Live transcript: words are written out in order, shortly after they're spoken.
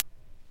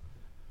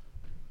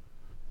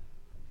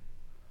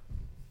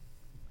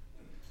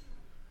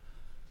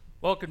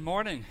Well, good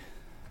morning,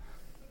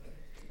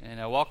 and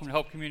welcome to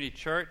Hope Community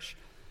Church.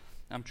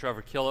 I'm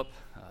Trevor Killip,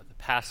 the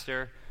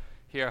pastor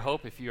here at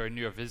Hope. If you are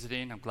new or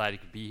visiting, I'm glad you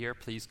could be here.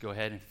 Please go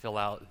ahead and fill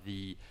out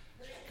the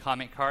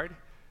comment card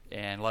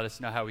and let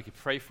us know how we could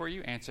pray for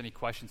you, answer any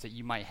questions that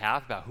you might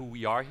have about who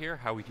we are here,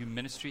 how we do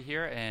ministry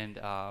here, and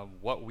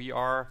what we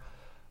are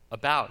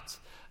about.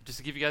 Just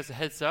to give you guys a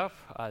heads up,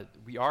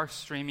 we are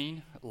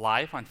streaming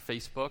live on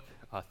Facebook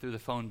through the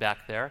phone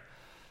back there.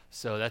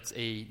 So that's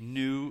a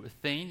new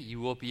thing. You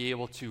will be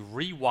able to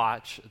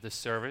rewatch the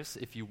service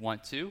if you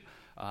want to.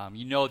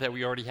 You know that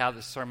we already have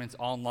the sermons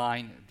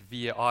online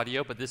via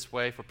audio, but this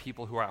way for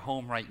people who are at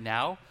home right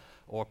now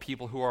or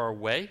people who are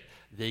away,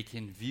 they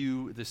can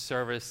view the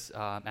service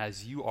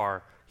as you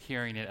are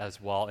hearing it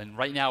as well. And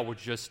right now we're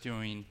just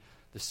doing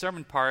the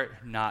sermon part,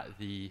 not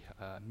the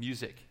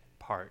music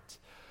part.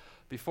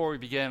 Before we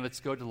begin, let's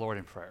go to the Lord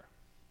in prayer.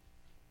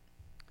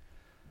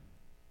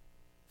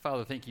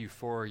 Father, thank you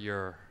for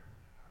your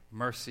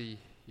mercy,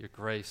 your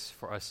grace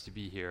for us to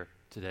be here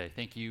today.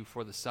 Thank you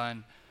for the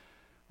sun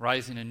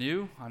rising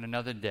anew on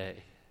another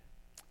day.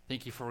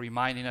 Thank you for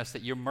reminding us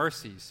that your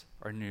mercies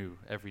are new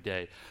every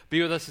day.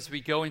 Be with us as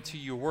we go into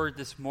your word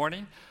this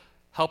morning.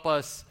 Help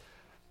us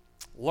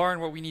learn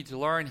what we need to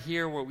learn,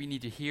 hear what we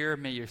need to hear.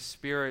 May your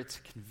Spirit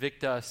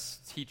convict us,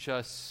 teach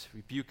us,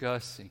 rebuke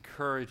us,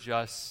 encourage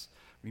us,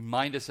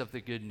 remind us of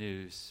the good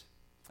news.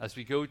 As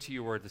we go to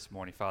your word this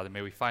morning, Father,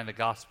 may we find the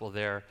gospel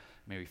there.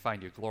 May we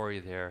find your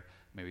glory there.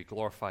 May we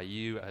glorify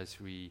you as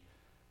we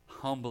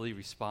humbly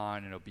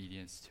respond in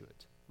obedience to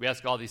it. We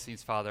ask all these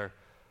things, Father,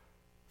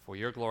 for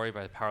your glory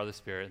by the power of the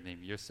Spirit, in the name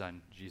of your Son,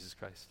 Jesus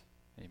Christ.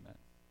 Amen.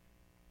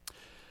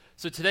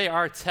 So today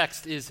our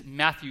text is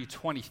Matthew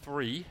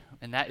 23,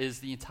 and that is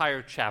the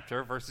entire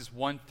chapter, verses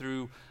 1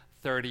 through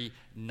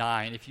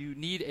 39. If you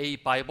need a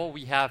Bible,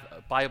 we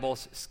have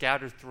Bibles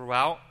scattered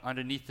throughout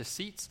underneath the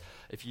seats.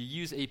 If you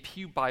use a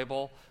pew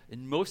Bible,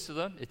 in most of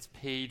them, it's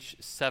page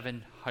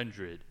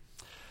 700.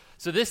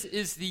 So this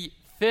is the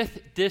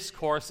fifth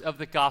discourse of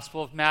the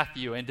Gospel of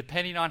Matthew, and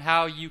depending on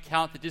how you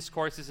count the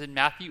discourses in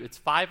Matthew, it's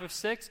 5 of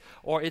 6,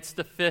 or it's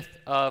the fifth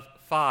of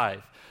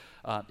 5.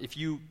 If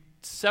you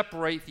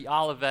separate the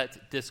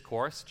Olivet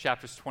discourse,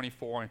 chapters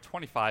 24 and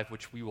 25,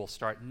 which we will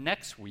start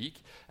next week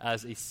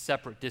as a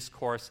separate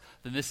discourse,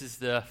 then this is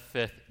the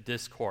fifth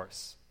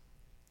discourse.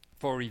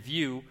 For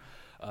review,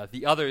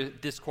 the other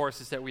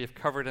discourses that we have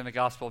covered in the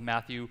Gospel of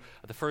Matthew,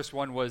 the first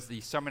one was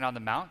the Sermon on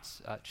the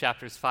Mount,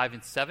 chapters 5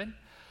 and 7.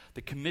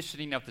 The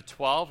commissioning of the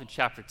 12 in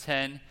chapter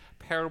 10,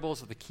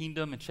 parables of the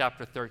kingdom in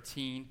chapter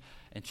 13,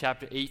 and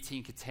chapter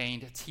 18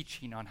 contained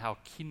teaching on how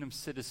kingdom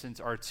citizens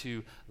are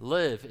to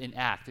live and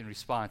act in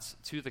response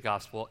to the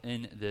gospel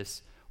in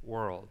this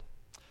world.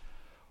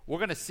 We're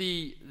going to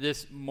see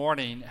this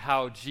morning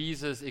how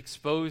Jesus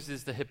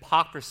exposes the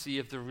hypocrisy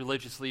of the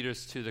religious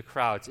leaders to the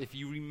crowds. If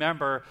you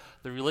remember,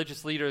 the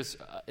religious leaders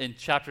in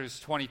chapters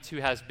 22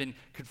 has been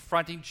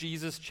confronting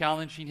Jesus,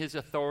 challenging his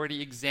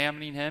authority,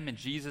 examining him, and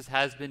Jesus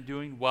has been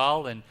doing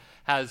well and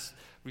has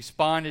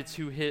responded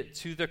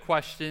to their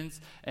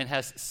questions and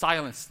has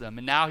silenced them.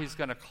 And now he's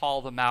going to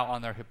call them out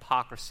on their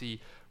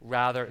hypocrisy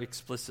rather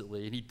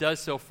explicitly. And he does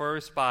so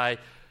first by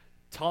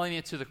telling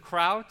it to the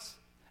crowds,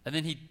 and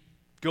then he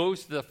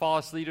goes to the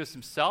false leaders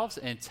themselves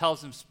and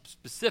tells them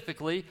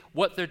specifically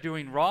what they're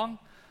doing wrong.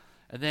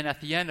 And then at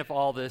the end of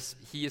all this,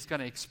 he is going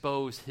to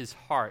expose his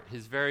heart,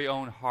 his very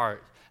own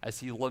heart,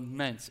 as he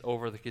laments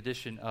over the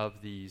condition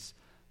of these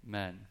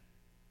men.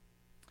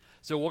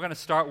 So we're going to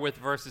start with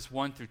verses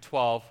 1 through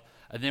 12,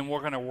 and then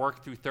we're going to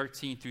work through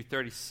 13 through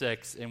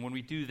 36. And when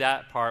we do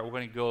that part, we're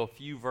going to go a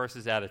few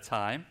verses at a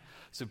time.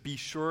 So be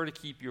sure to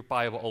keep your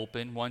Bible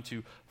open, one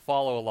to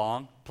follow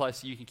along.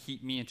 Plus, you can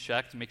keep me in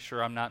check to make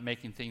sure I'm not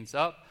making things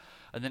up.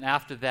 And then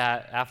after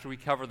that, after we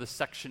cover the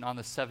section on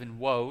the 7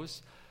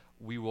 woes,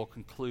 we will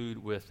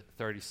conclude with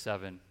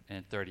 37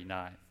 and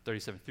 39,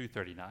 37 through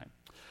 39.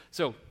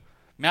 So,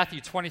 Matthew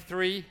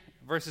 23,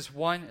 verses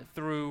 1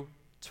 through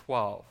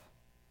 12.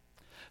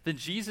 Then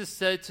Jesus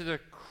said to the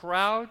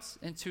crowds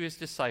and to his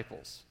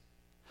disciples,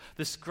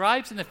 "The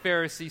scribes and the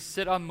Pharisees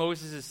sit on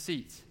Moses'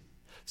 seat.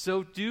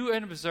 So do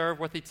and observe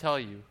what they tell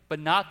you, but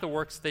not the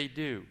works they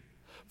do.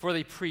 For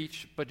they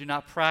preach, but do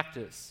not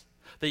practice.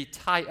 They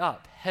tie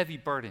up heavy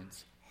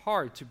burdens,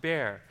 hard to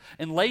bear,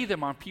 and lay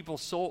them on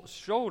people's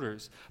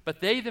shoulders, but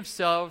they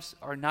themselves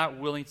are not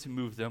willing to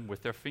move them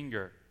with their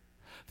finger.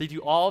 They do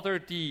all their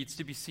deeds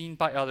to be seen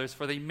by others,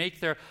 for they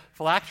make their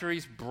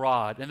phylacteries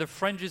broad and their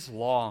fringes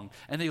long,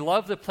 and they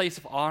love the place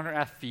of honor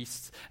at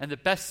feasts, and the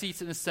best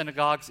seats in the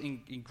synagogues,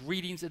 in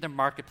greetings in the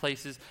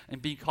marketplaces,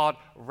 and being called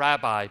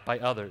rabbi by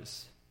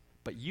others.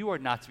 But you are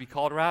not to be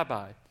called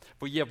rabbi,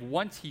 for you have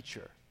one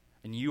teacher,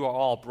 and you are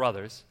all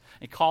brothers.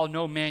 And call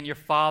no man your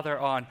father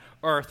on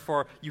earth,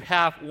 for you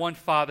have one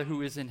Father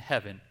who is in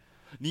heaven.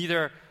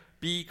 Neither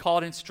be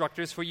called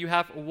instructors, for you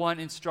have one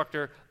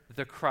instructor,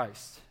 the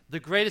Christ. The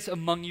greatest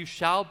among you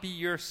shall be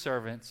your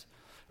servant.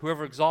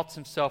 Whoever exalts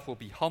himself will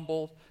be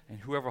humbled, and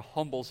whoever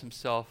humbles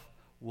himself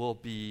will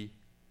be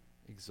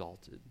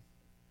exalted."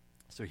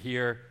 So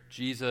here,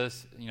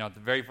 Jesus, the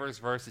very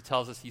first verse, it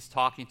tells us he's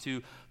talking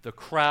to the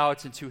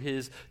crowds and to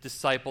his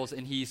disciples,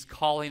 and he's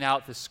calling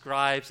out the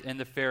scribes and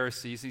the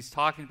Pharisees. He's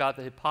talking about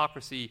the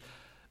hypocrisy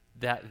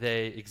that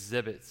they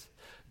exhibit.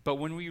 But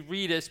when we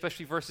read it,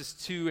 especially verses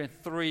 2 and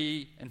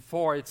 3 and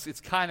 4, it's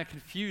kind of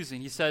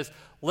confusing. He says,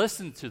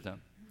 listen to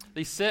them.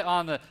 They sit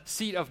on the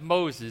seat of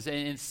Moses, and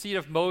in the seat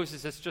of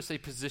Moses, that's just a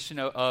position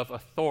of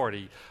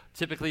authority.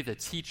 Typically, the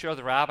teacher,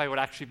 the rabbi, would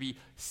actually be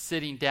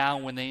sitting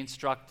down when they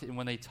instruct and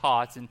when they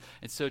taught. And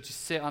so to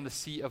sit on the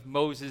seat of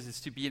Moses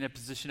is to be in a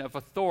position of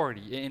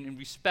authority and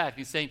respect.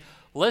 He's saying,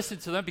 listen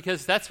to them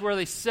because that's where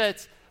they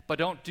sit, but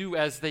don't do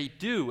as they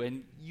do.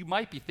 And you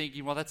might be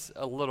thinking, well, that's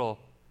a little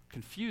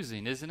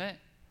confusing, isn't it?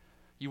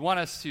 You want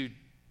us to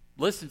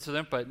listen to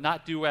them, but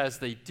not do as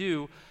they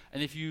do.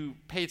 And if you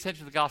pay attention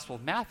to the Gospel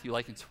of Matthew,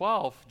 like in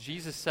 12,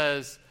 Jesus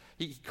says,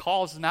 he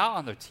calls them out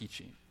on their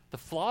teaching, the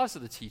flaws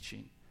of the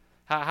teaching,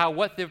 how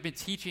what they've been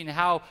teaching,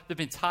 how they've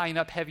been tying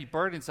up heavy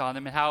burdens on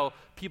them, and how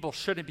people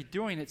shouldn't be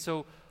doing it.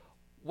 So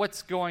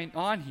what's going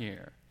on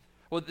here?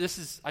 Well, this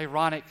is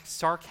ironic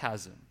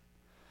sarcasm.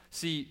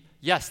 See,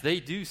 yes, they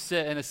do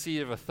sit in a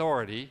seat of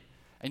authority,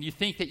 and you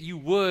think that you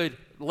would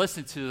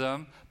listen to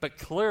them, but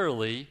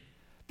clearly,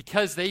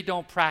 because they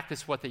don't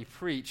practice what they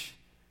preach,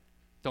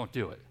 don't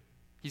do it.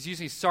 He's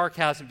using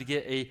sarcasm to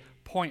get a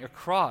point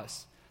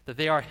across, that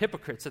they are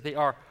hypocrites, that they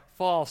are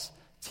false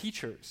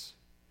teachers.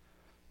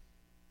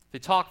 They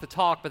talk the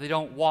talk, but they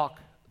don't walk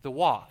the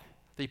walk.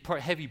 They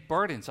put heavy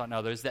burdens on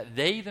others that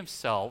they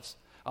themselves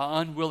are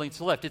unwilling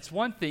to lift. It's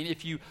one thing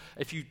if you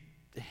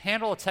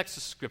handle a text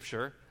of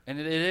Scripture, and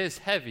it is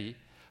heavy,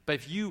 but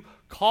if you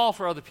call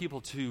for other people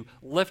to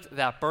lift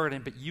that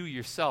burden, but you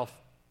yourself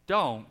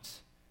don't,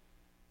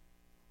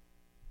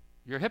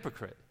 you're a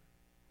hypocrite.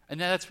 And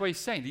that's what he's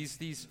saying.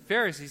 These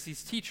Pharisees,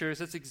 these teachers,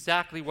 that's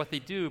exactly what they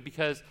do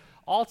because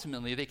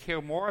ultimately they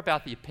care more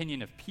about the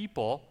opinion of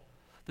people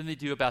than they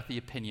do about the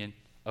opinion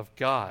of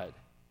God.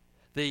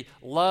 They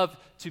love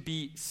to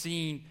be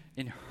seen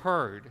and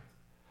heard.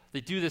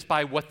 They do this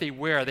by what they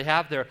wear. They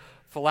have their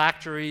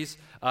phylacteries,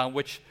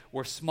 which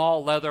were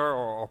small leather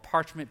or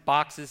parchment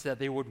boxes that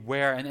they would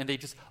wear, and they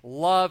just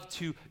love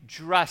to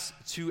dress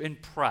to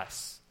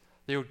impress.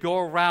 They would go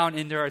around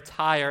in their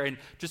attire, and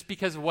just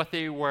because of what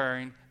they were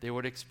wearing, they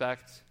would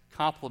expect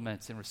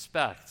compliments and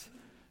respect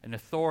and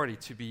authority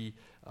to be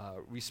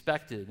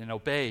respected and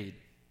obeyed.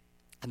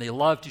 And they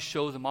love to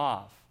show them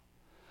off.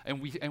 And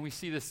we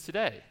see this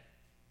today.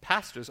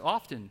 Pastors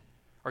often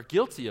are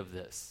guilty of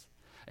this.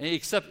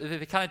 Except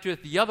they kind of do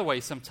it the other way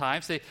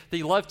sometimes.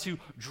 They love to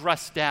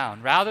dress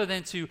down. Rather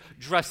than to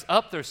dress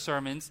up their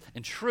sermons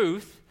in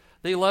truth,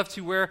 they love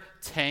to wear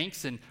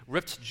tanks and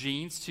ripped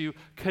jeans to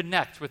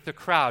connect with the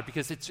crowd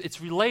because it's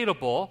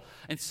relatable,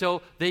 and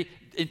so they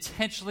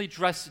intentionally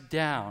dress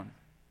down.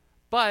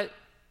 But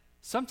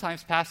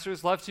sometimes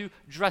pastors love to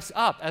dress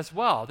up as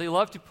well. They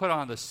love to put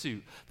on the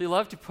suit. They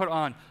love to put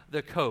on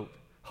the coat,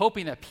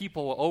 hoping that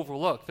people will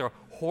overlook their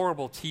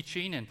horrible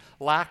teaching and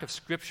lack of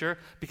Scripture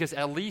because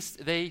at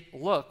least they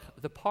look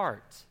the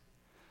part.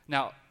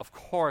 Now, of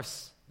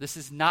course, this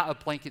is not a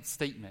blanket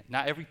statement.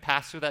 Not every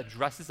pastor that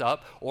dresses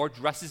up or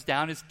dresses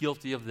down is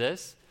guilty of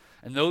this.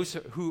 And those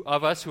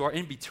of us who are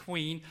in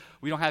between,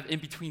 we don't have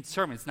in-between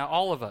sermons. Not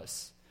all of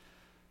us.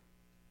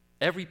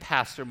 Every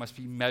pastor must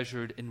be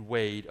measured and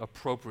weighed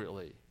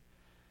appropriately.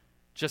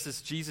 Just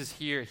as Jesus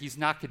here, he's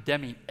not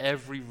condemning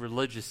every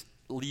religious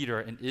leader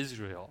in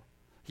Israel.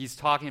 He's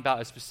talking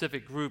about a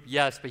specific group,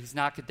 yes, but he's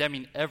not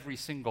condemning every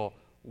single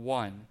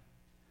one.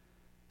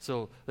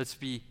 So let's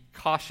be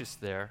cautious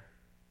there.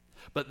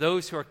 But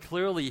those who are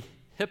clearly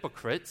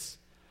hypocrites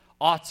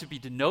ought to be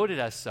denoted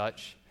as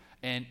such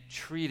and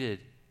treated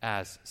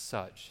as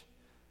such.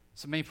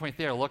 So main point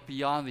there, look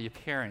beyond the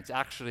appearance.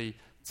 Actually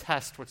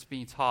test what's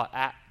being taught.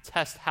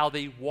 Test how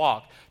they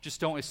walk.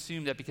 Just don't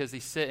assume that because they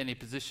sit in a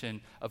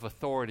position of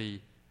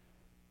authority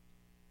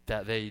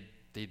that they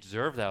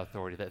deserve that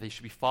authority, that they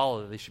should be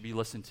followed, that they should be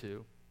listened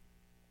to.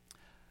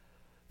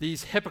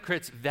 These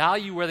hypocrites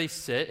value where they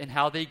sit and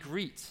how they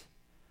greet.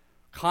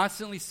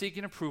 Constantly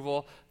seeking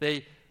approval,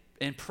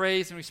 and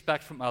praise and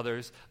respect from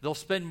others, they'll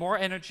spend more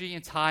energy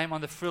and time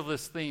on the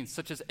frivolous things,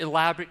 such as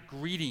elaborate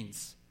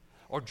greetings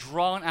or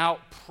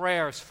drawn-out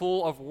prayers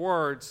full of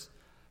words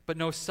but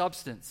no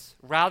substance,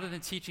 rather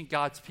than teaching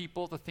God's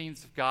people the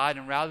things of God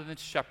and rather than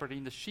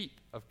shepherding the sheep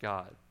of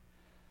God.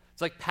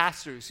 It's like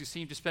pastors who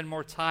seem to spend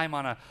more time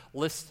on a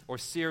list or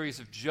series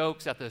of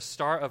jokes at the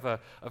start of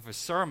a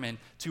sermon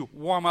to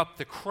warm up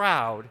the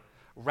crowd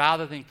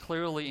rather than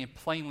clearly and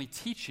plainly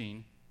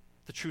teaching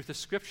the truth of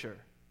Scripture.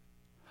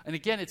 And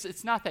again,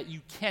 it's not that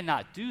you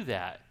cannot do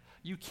that.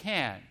 You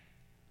can.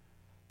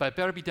 But it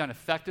better be done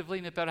effectively,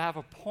 and it better have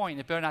a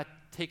point. It better not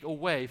take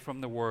away from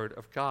the Word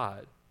of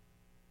God.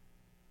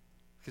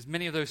 Because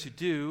many of those who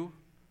do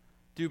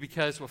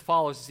because what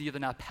follows is either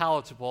not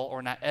palatable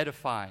or not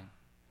edifying.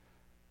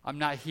 I'm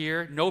not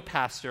here, no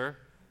pastor,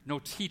 no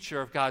teacher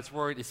of God's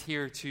Word is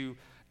here to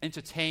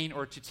entertain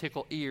or to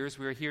tickle ears.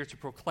 We are here to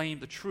proclaim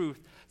the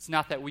truth. It's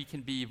not that we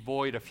can be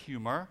void of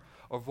humor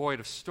or void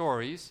of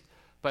stories,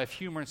 But if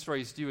humor and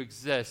stories do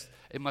exist,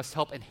 it must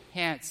help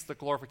enhance the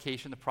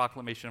glorification, the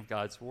proclamation of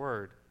God's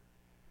word.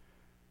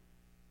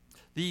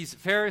 These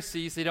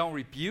Pharisees, they don't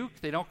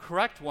rebuke, they don't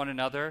correct one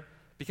another,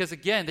 because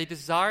again, they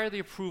desire the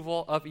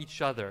approval of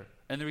each other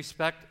and the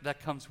respect that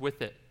comes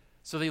with it.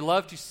 So they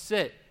love to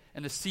sit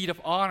in the seat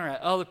of honor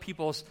at other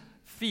people's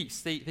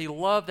feasts. They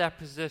love that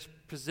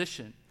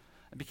position.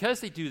 And because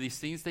they do these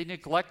things, they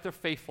neglect their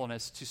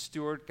faithfulness to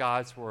steward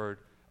God's word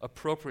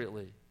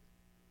appropriately.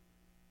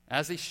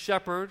 As a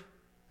shepherd,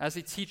 as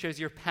a teacher, as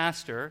your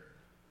pastor,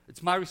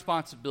 it's my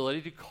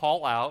responsibility to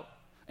call out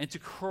and to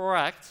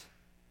correct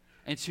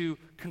and to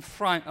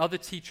confront other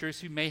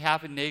teachers who may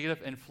have a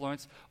negative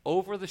influence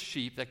over the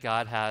sheep that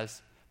God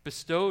has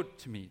bestowed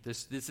to me.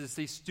 This is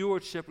a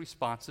stewardship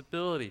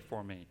responsibility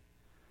for me.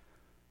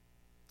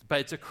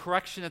 But it's a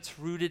correction that's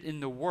rooted in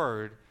the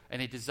word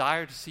and a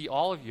desire to see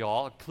all of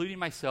y'all, including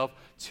myself,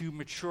 to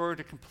mature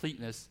to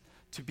completeness,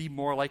 to be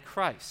more like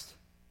Christ.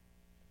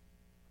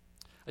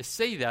 I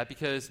say that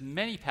because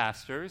many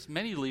pastors,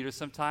 many leaders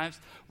sometimes,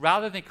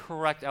 rather than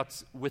correct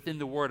out within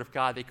the word of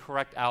God, they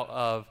correct out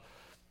of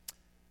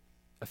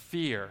a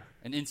fear,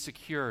 an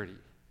insecurity.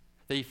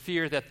 They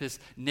fear that this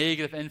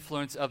negative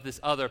influence of this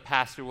other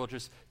pastor will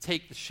just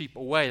take the sheep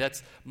away.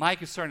 That's my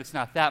concern. It's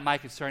not that. My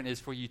concern is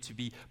for you to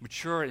be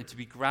mature and to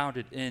be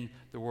grounded in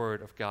the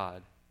word of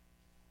God.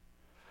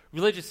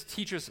 Religious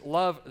teachers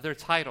love their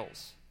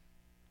titles.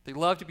 They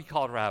love to be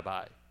called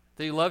rabbi.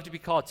 They love to be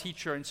called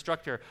teacher,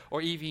 instructor,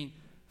 or even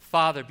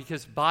father,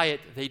 because by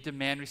it they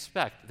demand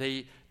respect.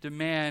 They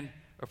demand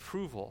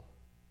approval.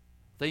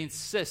 They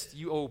insist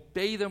you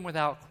obey them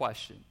without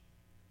question.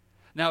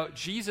 Now,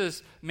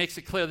 Jesus makes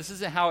it clear this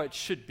isn't how it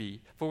should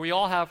be, for we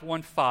all have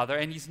one Father,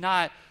 and he's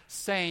not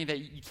saying that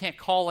you can't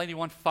call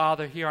anyone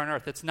Father here on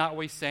earth. That's not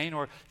what he's saying,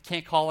 or you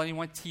can't call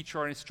anyone teacher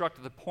or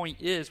instructor. The point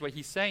is, what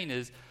he's saying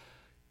is,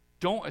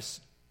 don't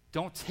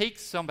take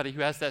somebody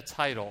who has that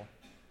title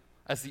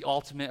as the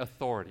ultimate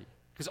authority,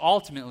 because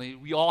ultimately,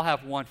 we all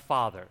have one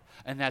Father,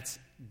 and that's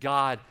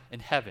God in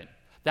heaven.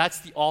 That's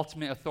the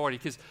ultimate authority,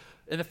 because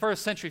in the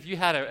first century, if you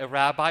had a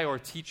rabbi or a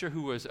teacher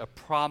who was a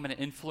prominent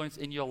influence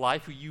in your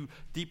life, who you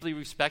deeply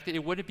respected,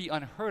 it wouldn't be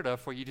unheard of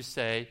for you to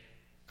say,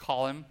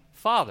 call him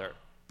Father,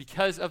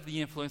 because of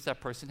the influence that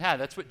person had.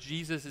 That's what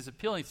Jesus is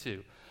appealing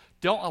to.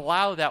 Don't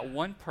allow that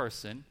one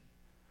person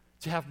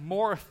to have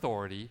more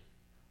authority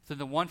than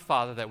the one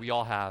Father that we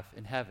all have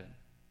in heaven.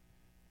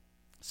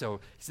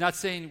 So he's not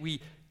saying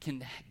we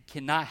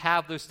cannot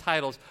have those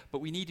titles, but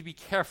we need to be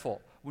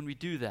careful when we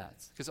do that,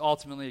 because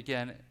ultimately,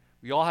 again,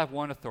 we all have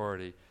one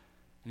authority,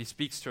 and he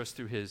speaks to us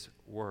through his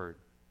word.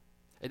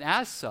 And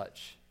as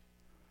such,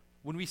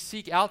 when we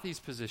seek out these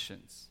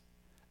positions,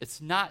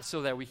 it's not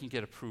so that we can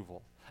get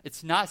approval.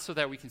 It's not so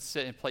that we can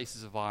sit in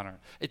places of honor.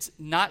 It's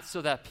not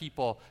so that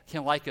people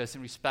can like us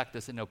and respect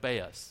us and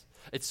obey us.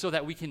 It's so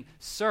that we can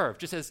serve.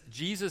 Just as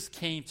Jesus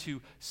came to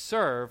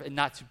serve and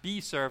not to be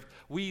served,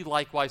 we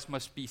likewise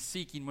must be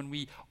seeking, when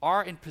we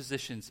are in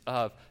positions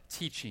of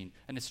teaching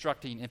and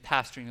instructing and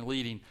pastoring and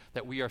leading,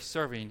 that we are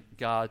serving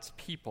God's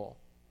people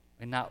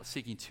and not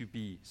seeking to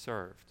be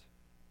served.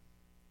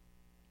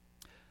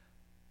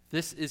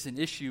 This is an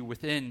issue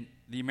within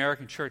the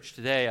American church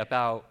today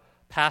about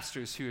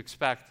pastors who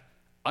expect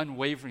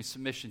unwavering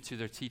submission to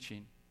their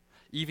teaching.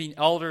 Even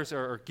elders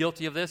are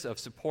guilty of this, of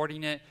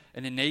supporting it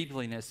and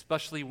enabling it,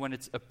 especially when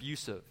it's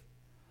abusive.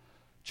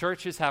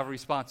 Churches have a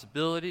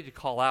responsibility to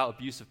call out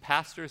abusive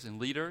pastors and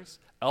leaders.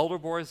 Elder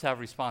boards have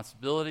a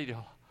responsibility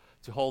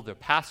to hold their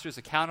pastors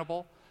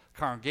accountable.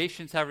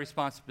 Congregations have a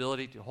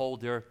responsibility to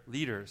hold their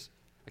leaders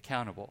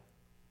accountable.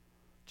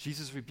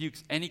 Jesus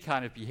rebukes any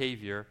kind of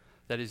behavior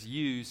that is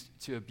used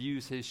to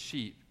abuse his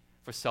sheep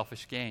for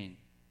selfish gain.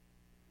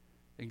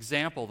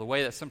 Example, the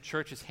way that some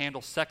churches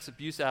handle sex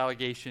abuse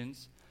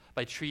allegations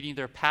by treating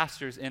their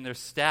pastors and their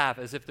staff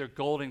as if they're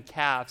golden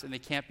calves and they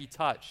can't be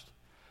touched.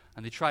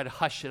 And they try to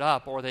hush it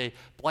up, or they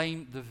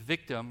blame the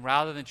victim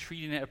rather than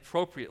treating it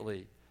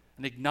appropriately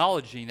and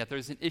acknowledging that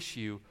there's an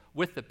issue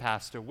with the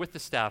pastor, with the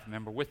staff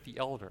member, with the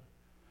elder.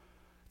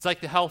 It's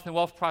like the health and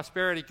wealth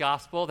prosperity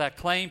gospel that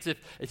claims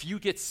if you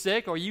get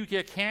sick or you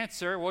get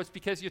cancer, well, it's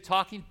because you're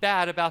talking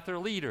bad about their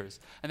leaders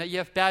and that you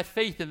have bad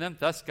faith in them,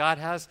 thus God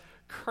has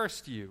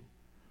cursed you.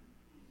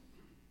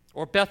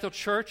 Or Bethel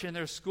Church and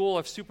their school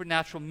of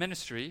supernatural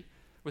ministry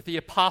with the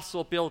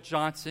apostle Bill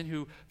Johnson,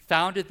 who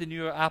founded the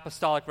New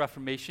Apostolic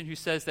Reformation, who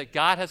says that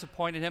God has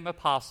appointed him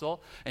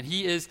apostle, and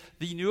he is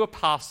the new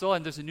apostle,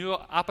 and there's a new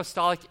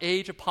apostolic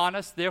age upon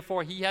us,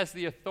 therefore he has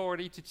the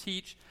authority to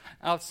teach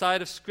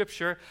outside of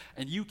Scripture,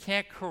 and you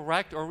can't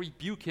correct or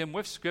rebuke him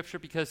with Scripture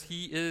because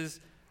he is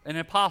an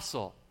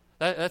apostle.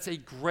 That's a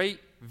great,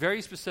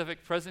 very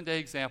specific present-day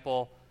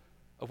example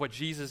of what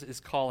Jesus is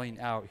calling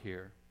out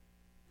here.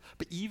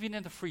 But even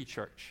in the free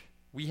church,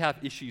 we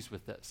have issues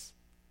with this.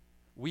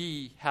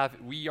 We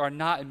are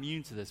not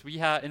immune to this. We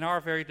have, in our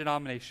very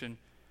denomination,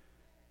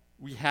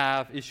 we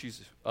have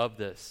issues of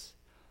this.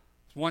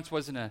 Once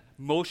was an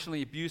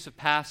emotionally abusive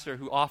pastor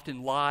who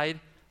often lied,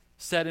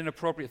 said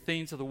inappropriate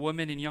things to the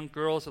women and young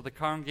girls of the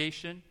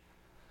congregation,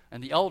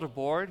 and the elder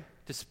board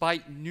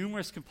despite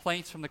numerous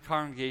complaints from the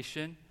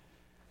congregation,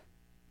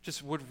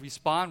 just would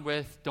respond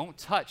with, "Don't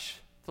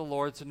touch the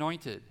Lord's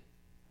anointed."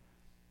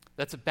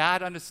 That's a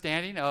bad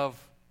understanding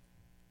of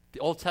the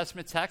Old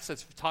Testament text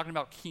that's talking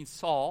about King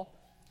Saul,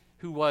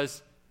 who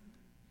was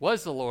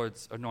the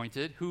Lord's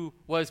anointed, who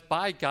was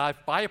by God,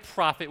 by a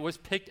prophet, was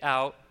picked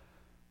out,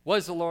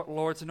 was the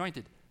Lord's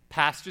anointed.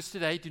 Pastors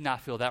today do not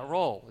fill that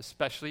role,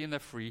 especially in the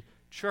free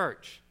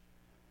church.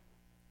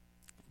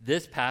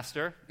 This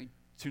pastor,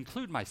 to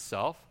include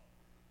myself,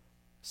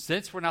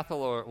 since we're not the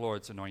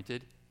Lord's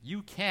anointed,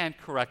 you can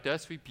correct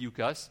us, rebuke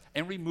us,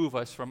 and remove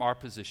us from our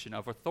position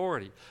of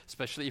authority,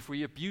 especially if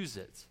we abuse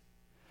it.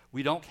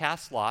 We don't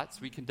cast lots.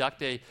 We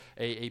conduct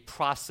a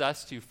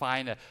process to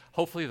find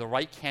hopefully the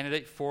right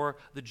candidate for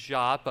the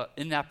job. But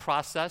in that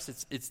process,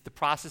 the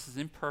process is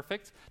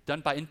imperfect,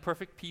 done by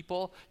imperfect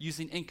people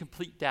using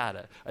incomplete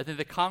data. I think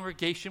the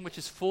congregation, which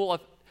is full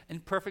of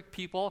imperfect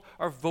people,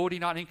 are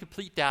voting on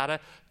incomplete data.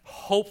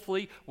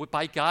 Hopefully,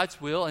 by God's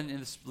will and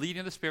in the leading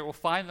of the Spirit, will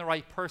find the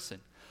right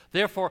person.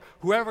 Therefore,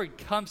 whoever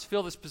comes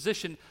fill this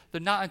position, they're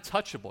not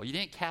untouchable. You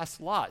didn't cast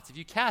lots. If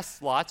you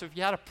cast lots, or if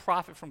you had a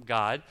prophet from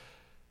God,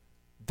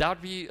 that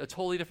would be a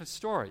totally different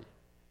story.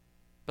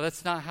 But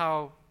that's not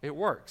how it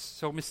works.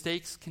 So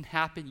mistakes can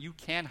happen. You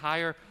can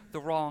hire the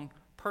wrong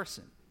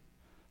person.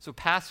 So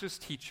pastors,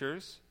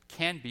 teachers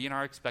can be and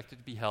are expected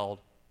to be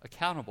held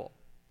accountable.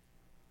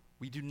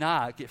 We do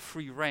not get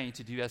free reign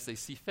to do as they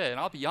see fit. And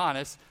I'll be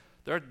honest,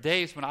 there are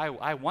days when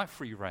I want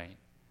free reign.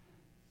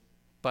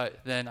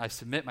 But then I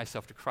submit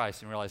myself to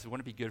Christ and realize it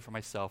wouldn't be good for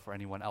myself or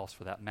anyone else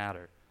for that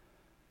matter.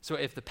 So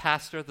if the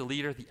pastor, the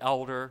leader, the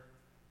elder,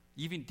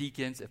 even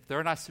deacons, if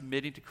they're not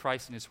submitting to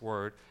Christ and His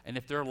Word, and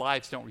if their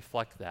lives don't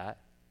reflect that,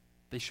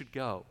 they should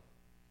go.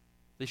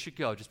 They should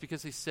go. Just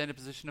because they sit in a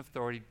position of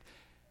authority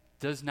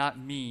does not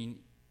mean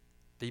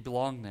they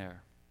belong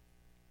there.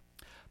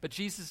 But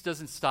Jesus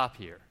doesn't stop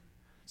here.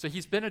 So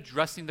He's been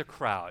addressing the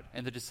crowd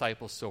and the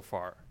disciples so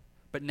far.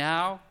 But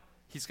now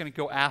He's going to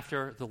go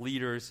after the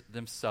leaders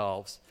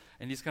themselves,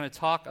 and He's going to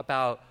talk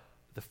about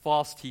the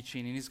false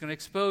teaching, and He's going to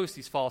expose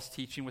these false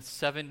teaching with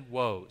 7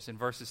 woes in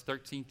verses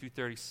 13 through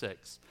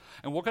 36.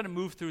 And we're going to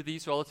move through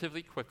these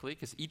relatively quickly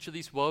because each of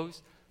these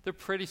woes, they're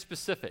pretty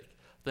specific.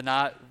 They're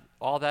not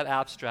all that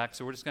abstract,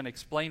 so we're just going to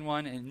explain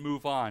one and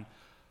move on.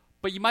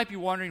 But you might be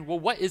wondering, well,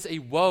 what is a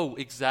woe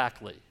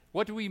exactly?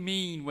 What do we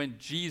mean when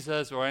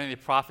Jesus or any of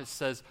the prophets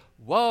says,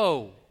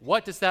 "Woe"?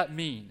 What does that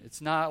mean?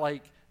 It's not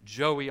like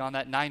Joey on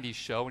that 90s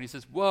show when he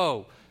says,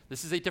 "Whoa."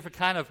 This is a different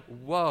kind of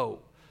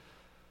woe.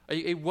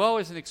 A woe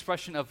is an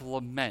expression of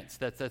lament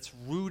that's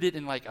rooted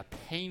in like a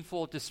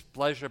painful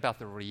displeasure about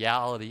the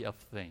reality of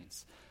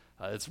things.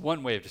 It's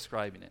one way of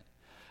describing it.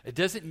 It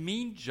doesn't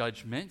mean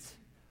judgment,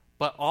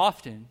 but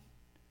often,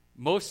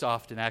 most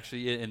often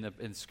actually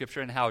in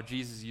Scripture and how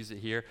Jesus used it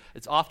here,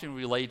 it's often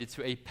related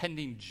to a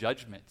pending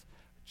judgment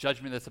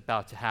that's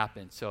about to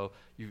happen. So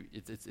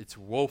it's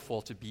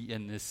woeful to be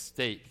in this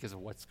state because of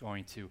what's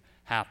going to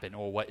happen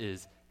or what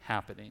is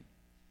happening.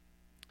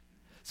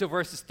 So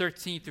verses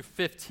 13 through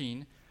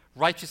 15,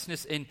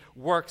 righteousness in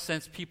works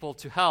sends people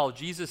to hell.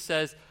 Jesus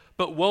says,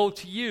 "But woe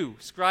to you,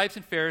 scribes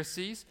and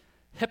Pharisees,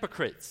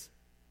 hypocrites,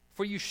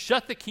 for you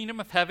shut the kingdom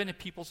of heaven in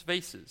people's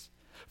faces.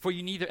 For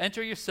you neither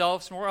enter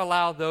yourselves nor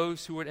allow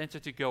those who would enter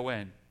to go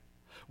in.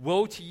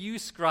 Woe to you,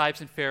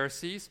 scribes and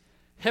Pharisees,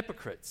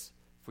 hypocrites,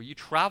 for you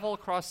travel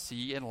across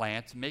sea and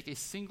land to make a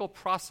single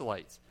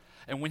proselyte.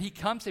 And when he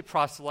comes a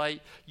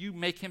proselyte, you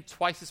make him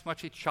twice as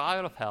much a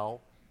child of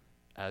hell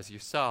as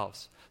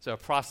yourselves." So a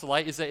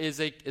proselyte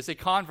is a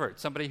convert,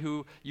 somebody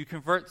who you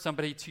convert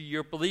somebody to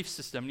your belief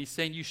system. And he's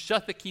saying you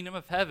shut the kingdom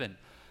of heaven.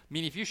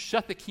 Meaning if you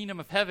shut the kingdom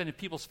of heaven in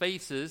people's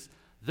faces,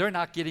 they're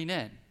not getting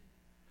in.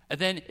 And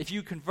then if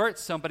you convert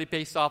somebody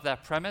based off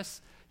that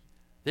premise,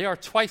 they are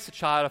twice a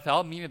child of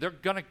hell, meaning they're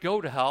going to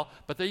go to hell,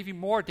 but they're even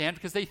more damned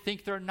because they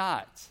think they're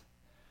not.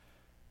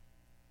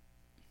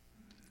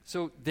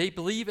 So they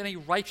believe in a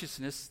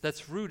righteousness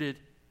that's rooted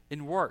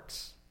in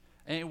works.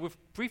 And we've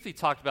briefly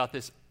talked about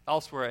this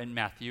elsewhere in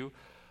Matthew,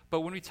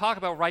 but when we talk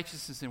about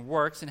righteousness in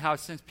works and how it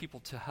sends people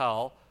to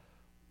hell,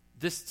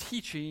 this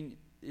teaching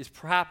is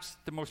perhaps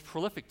the most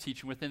prolific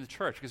teaching within the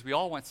church because we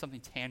all want something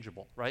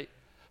tangible, right?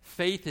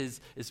 Faith is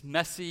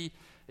messy,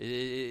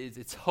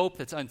 it's hope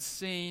that's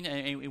unseen,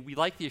 and we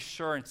like the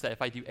assurance that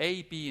if I do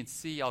A, B, and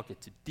C, I'll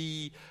get to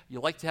D. You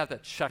like to have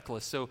that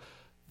checklist. So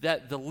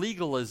that the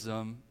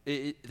legalism,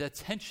 that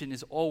tension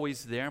is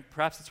always there, and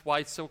perhaps that's why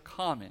it's so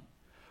common.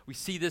 We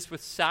see this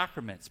with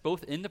sacraments,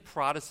 both in the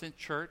Protestant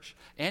church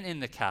and in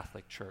the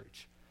Catholic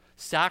church.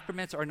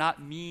 Sacraments are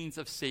not means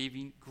of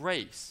saving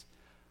grace.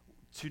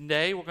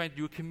 Today, we're going to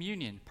do a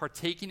communion.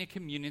 Partaking in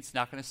communion is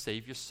not going to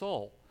save your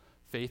soul.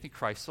 Faith in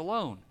Christ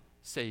alone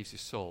saves your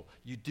soul.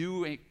 You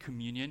do a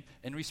communion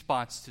in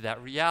response to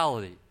that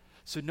reality.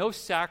 So no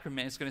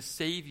sacrament is going to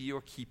save you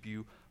or keep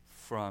you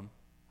from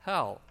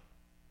hell.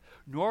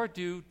 Nor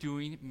do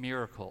doing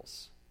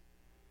miracles.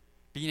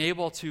 Being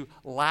able to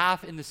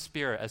laugh in the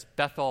Spirit, as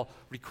Bethel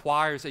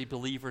requires a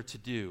believer to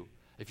do.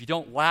 If you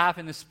don't laugh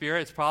in the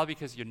Spirit, it's probably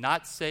because you're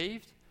not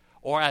saved,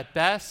 or at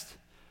best,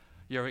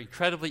 You're an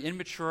incredibly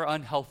immature,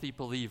 unhealthy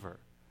believer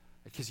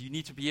because you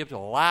need to be able to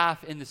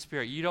laugh in the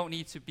Spirit. You don't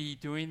need to be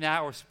doing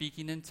that or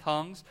speaking in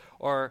tongues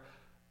or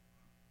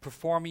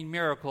performing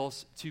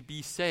miracles to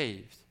be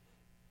saved.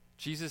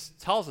 Jesus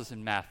tells us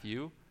in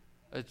Matthew,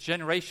 a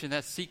generation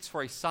that seeks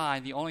for a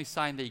sign, the only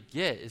sign they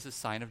get is the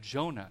sign of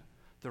Jonah,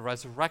 the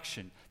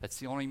resurrection. That's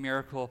the only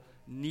miracle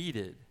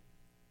needed.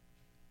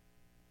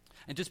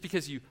 And just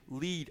because you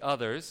lead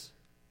others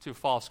to a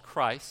false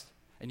Christ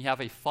and you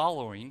have a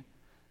following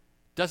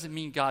doesn't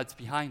mean God's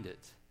behind it.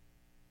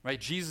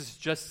 Right? Jesus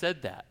just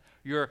said that.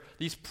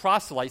 These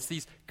proselytes,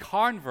 these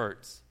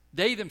converts,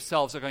 they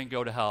themselves are going to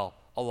go to hell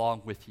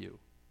along with you.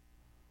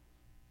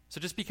 So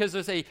just because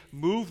there's a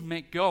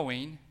movement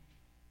going,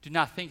 do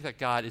not think that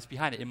God is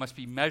behind it. It must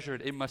be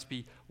measured. It must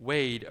be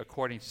weighed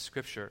according to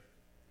Scripture.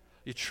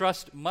 Your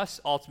trust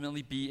must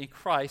ultimately be in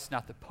Christ,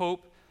 not the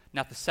Pope,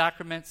 not the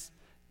sacraments,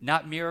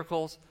 not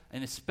miracles,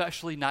 and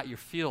especially not your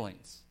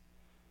feelings,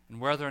 and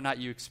whether or not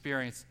you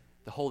experience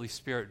the Holy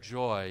Spirit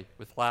joy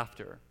with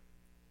laughter.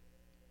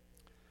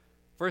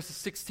 Verses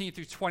 16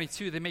 through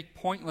 22, they make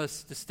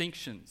pointless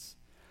distinctions.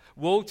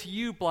 Woe to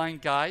you,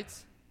 blind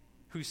guides,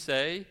 who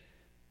say,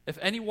 if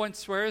anyone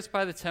swears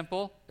by the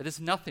temple, it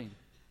is nothing.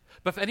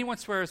 But if anyone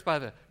swears by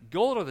the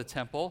gold of the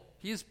temple,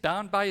 he is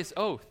bound by his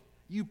oath.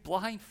 You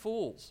blind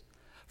fools!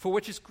 For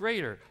which is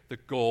greater, the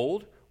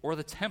gold or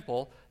the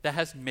temple that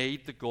has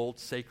made the gold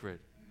sacred?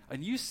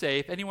 And you say,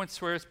 if anyone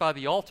swears by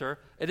the altar,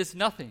 it is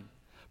nothing.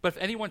 But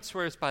if anyone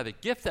swears by the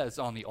gift that is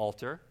on the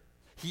altar,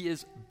 he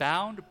is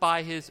bound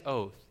by his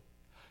oath.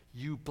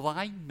 You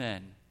blind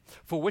men!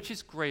 For which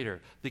is greater,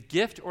 the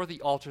gift or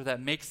the altar that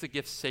makes the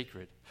gift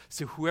sacred?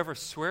 So whoever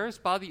swears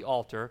by the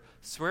altar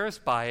swears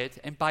by it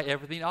and by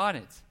everything on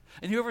it.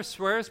 And whoever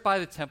swears by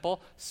the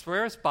temple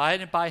swears by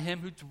it and by him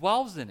who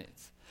dwells in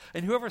it.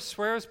 And whoever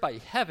swears by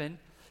heaven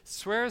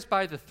swears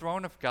by the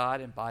throne of God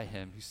and by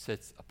him who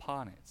sits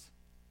upon it.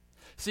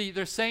 See,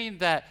 they're saying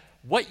that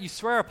what you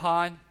swear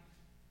upon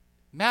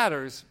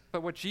matters,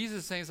 but what Jesus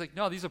is saying is like,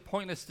 no, these are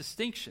pointless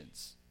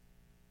distinctions.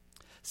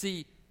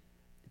 See,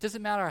 it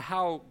doesn't matter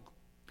how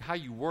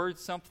you word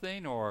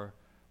something or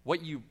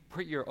what you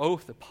put your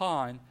oath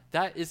upon.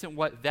 That isn't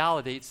what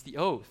validates the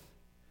oath.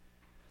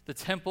 The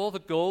temple, the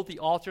gold, the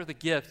altar, the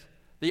gift,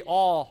 they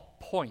all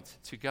point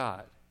to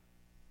God.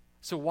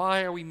 So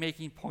why are we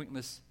making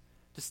pointless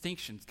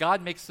distinctions?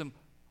 God makes them,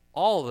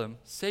 all of them,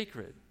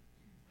 sacred.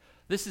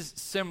 This is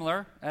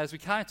similar, as we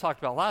kind of talked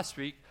about last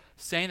week,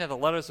 saying that the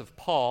letters of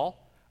Paul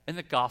and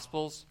the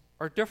Gospels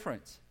are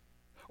different,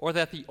 or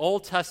that the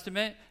Old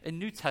Testament and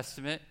New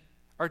Testament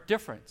are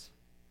different.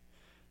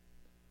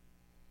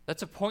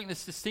 That's a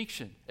pointless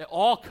distinction. It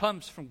all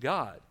comes from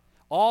God.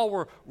 All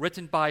were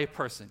written by a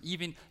person.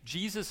 Even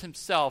Jesus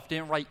himself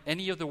didn't write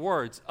any of the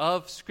words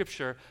of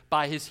Scripture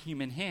by his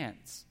human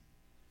hands.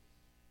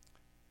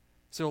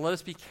 So let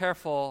us be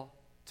careful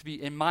to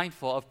be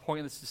mindful of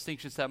pointless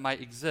distinctions that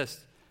might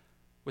exist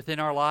within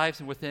our lives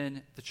and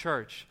within the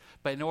church.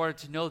 But in order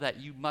to know that,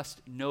 you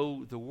must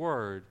know the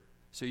Word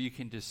so you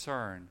can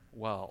discern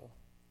well.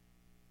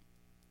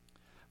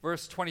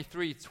 Verse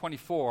 23,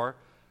 24,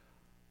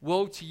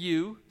 woe to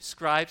you,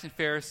 scribes and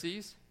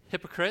Pharisees,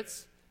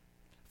 hypocrites,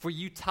 for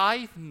you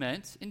tithe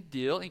mint and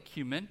dill and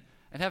cumin,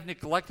 and have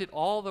neglected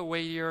all the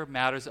weightier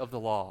matters of the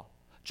law,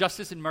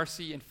 justice and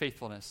mercy and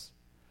faithfulness.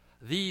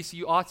 These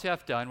you ought to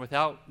have done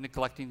without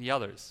neglecting the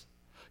others.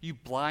 You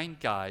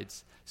blind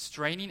guides,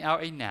 straining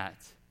out a gnat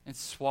and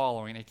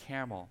swallowing a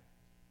camel.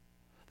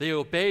 They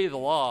obey the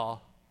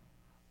law,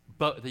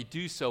 but they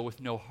do so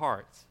with no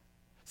heart.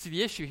 See,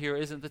 the issue here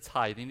isn't the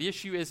tithing. The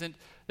issue isn't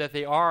that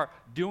they are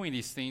doing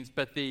these things,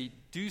 but they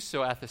do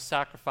so at the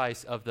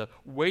sacrifice of the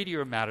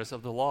weightier matters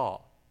of the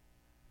law.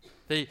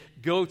 They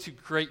go to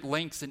great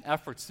lengths and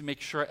efforts to make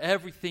sure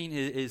everything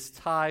is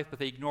tithed, but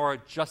they ignore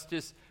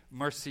justice,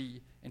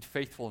 mercy, and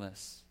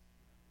faithfulness.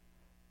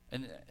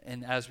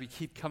 And as we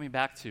keep coming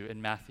back to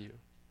in Matthew,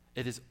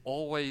 it is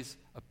always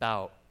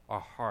about our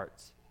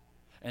hearts.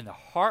 And the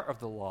heart of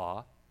the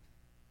law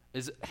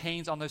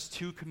hangs on those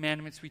two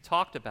commandments we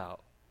talked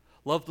about.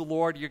 Love the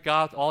Lord your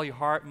God with all your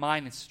heart,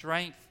 mind, and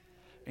strength,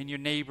 and your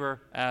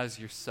neighbor as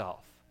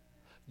yourself.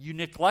 You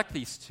neglect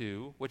these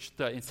two, which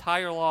the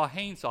entire law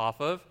hangs off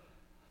of,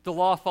 the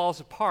law falls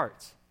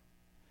apart.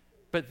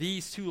 But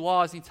these two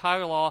laws, the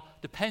entire law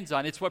depends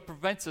on. It's what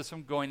prevents us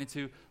from going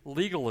into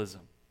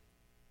legalism.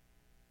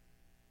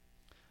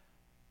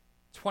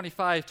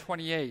 25,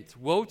 28.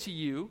 Woe to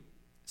you,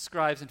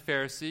 scribes and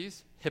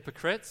Pharisees,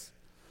 hypocrites,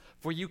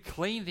 for you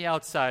clean the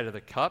outside of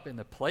the cup and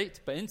the plate,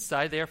 but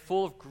inside they are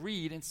full of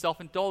greed and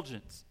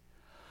self-indulgence.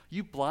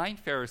 You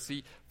blind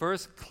Pharisee,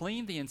 first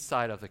clean the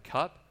inside of the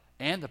cup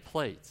and the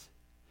plate,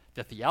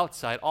 that the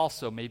outside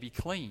also may be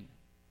clean.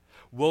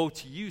 Woe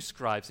to you,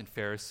 scribes and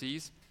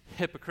Pharisees,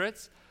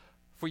 hypocrites,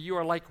 for you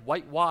are like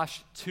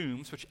whitewashed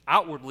tombs, which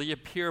outwardly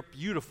appear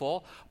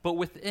beautiful, but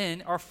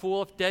within are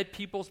full of dead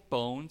people's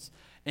bones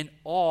and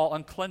all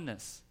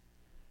uncleanness.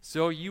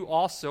 So you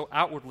also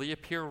outwardly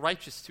appear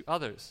righteous to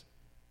others,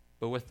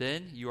 but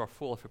within you are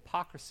full of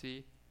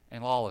hypocrisy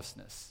and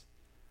lawlessness.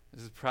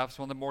 This is perhaps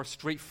one of the more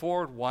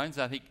straightforward ones,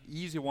 I think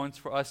easier ones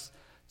for us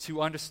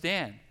to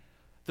understand.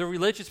 The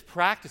religious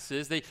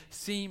practices, they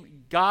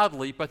seem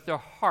godly, but their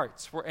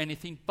hearts were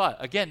anything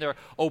but. Again, they're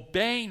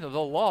obeying the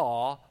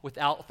law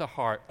without the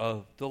heart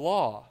of the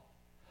law.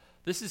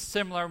 This is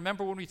similar.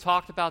 Remember when we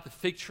talked about the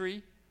fig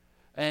tree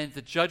and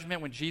the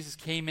judgment when Jesus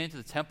came into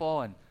the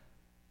temple and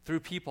threw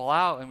people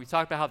out, and we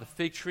talked about how the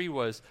fig tree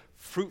was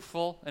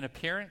fruitful in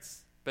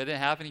appearance, but it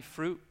didn't have any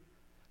fruit.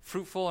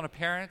 Fruitful in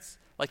appearance,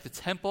 like the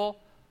temple,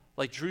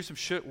 like Jerusalem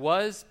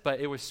was, but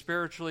it was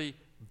spiritually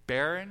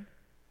barren.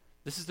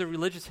 This is the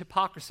religious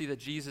hypocrisy that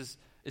Jesus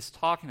is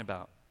talking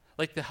about.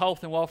 Like the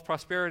health and wealth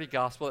prosperity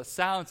gospel, it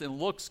sounds and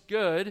looks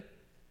good,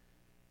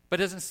 but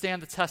doesn't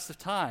stand the test of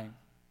time,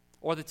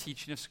 or the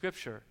teaching of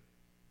Scripture,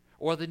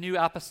 or the new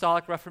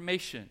apostolic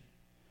reformation.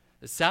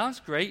 It sounds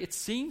great, it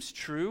seems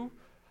true,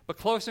 but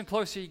closer and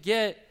closer you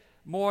get,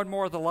 more and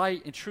more the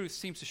light and truth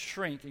seems to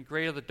shrink, and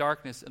greater the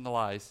darkness and the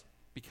lies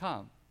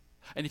become.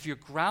 And if you're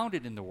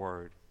grounded in the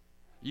Word,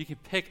 you can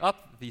pick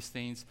up these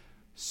things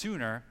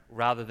sooner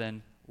rather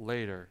than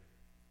later.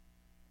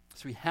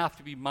 So we have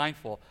to be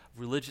mindful of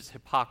religious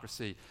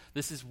hypocrisy.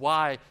 This is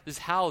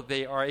how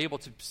they are able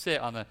to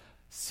sit on the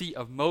seat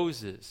of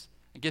Moses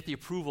and get the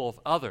approval of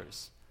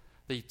others.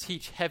 They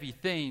teach heavy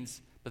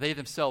things, but they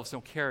themselves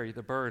don't carry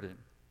the burden.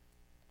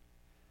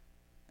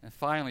 And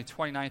finally,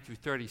 29 through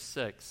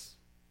 36,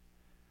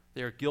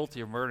 they are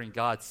guilty of murdering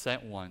God's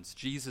sent ones.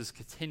 Jesus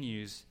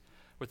continues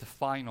with the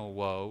final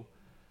woe.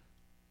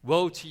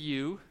 Woe to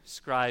you,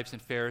 scribes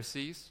and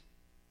Pharisees,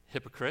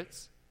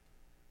 hypocrites,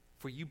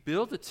 for you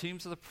build the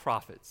tombs of the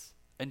prophets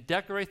and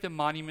decorate the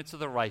monuments of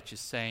the righteous,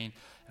 saying,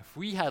 if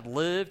we had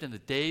lived in the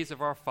days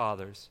of our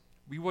fathers,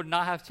 we would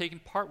not have taken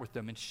part with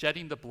them in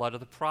shedding the blood of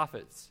the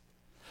prophets.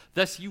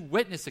 Thus you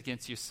witness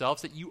against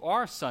yourselves that you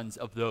are sons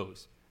of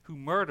those who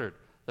murdered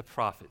the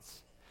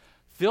prophets.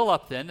 Fill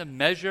up then the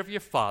measure of your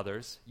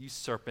fathers, you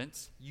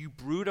serpents, you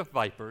brood of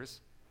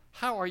vipers.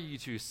 How are you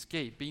to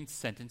escape being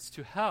sentenced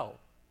to hell?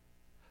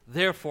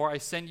 Therefore I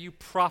send you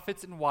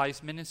prophets and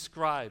wise men and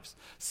scribes,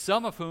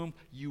 some of whom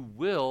you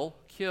will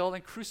kill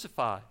and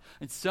crucify,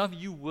 and some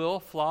you will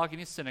flog in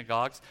your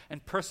synagogues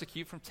and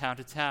persecute from town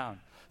to town,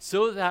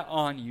 so that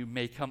on you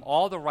may come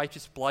all the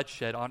righteous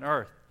bloodshed on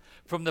earth,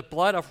 from the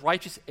blood of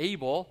righteous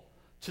Abel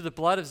to the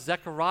blood of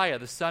Zechariah,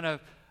 the son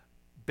of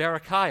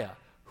Berechiah,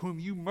 whom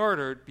you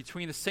murdered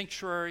between the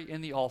sanctuary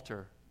and the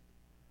altar.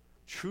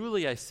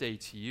 Truly I say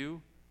to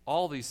you,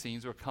 all these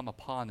things will come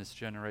upon this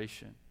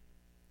generation.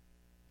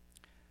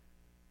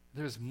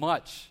 There's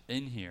much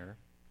in here,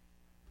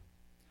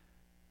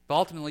 but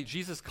ultimately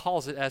Jesus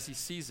calls it as he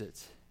sees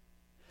it.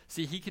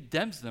 See, he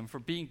condemns them for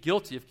being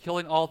guilty of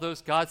killing all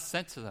those God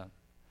sent to them.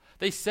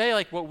 They say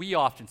like what we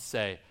often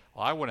say,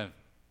 well, I wouldn't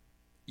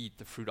eat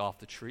the fruit off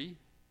the tree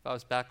if I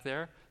was back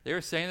there. They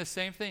were saying the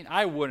same thing.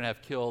 I wouldn't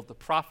have killed the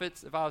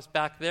prophets if I was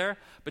back there.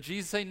 But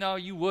Jesus said, no,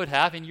 you would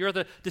have, and you're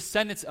the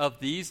descendants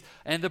of these,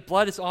 and the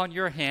blood is on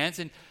your hands.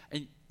 And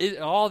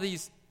all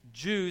these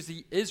Jews,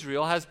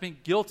 Israel, has been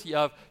guilty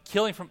of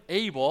killing from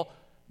Abel.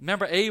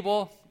 Remember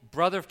Abel,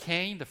 brother of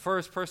Cain, the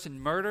first person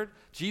murdered?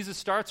 Jesus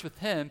starts with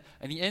him,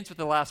 and he ends with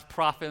the last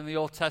prophet in the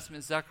Old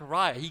Testament,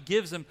 Zechariah. He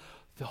gives him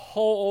the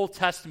whole Old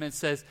Testament,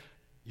 says,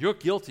 you're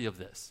guilty of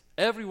this.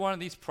 Every one of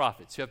these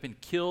prophets who have been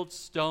killed,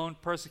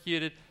 stoned,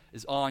 persecuted,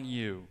 is on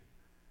you.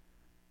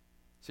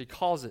 So he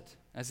calls it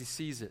as he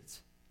sees it.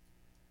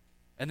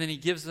 And then he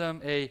gives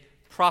them a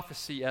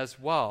prophecy as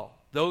well.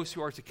 Those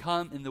who are to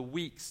come in the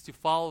weeks to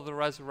follow the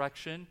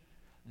resurrection,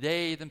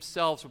 they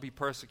themselves will be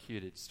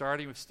persecuted,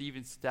 starting with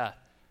Stephen's death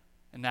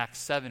in Acts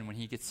 7 when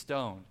he gets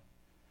stoned.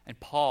 And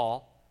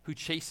Paul, who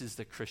chases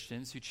the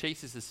Christians, who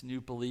chases this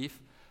new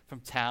belief from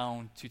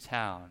town to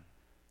town.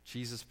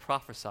 Jesus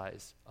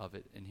prophesies of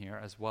it in here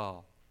as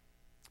well.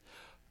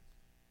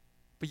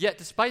 But yet,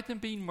 despite them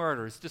being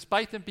murderers,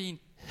 despite them being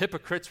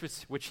hypocrites,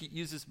 which he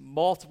uses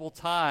multiple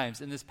times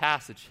in this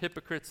passage,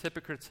 hypocrites,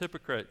 hypocrites,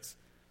 hypocrites.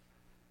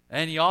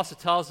 And he also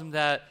tells them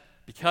that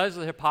because of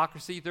the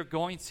hypocrisy, they're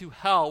going to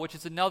hell, which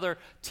is another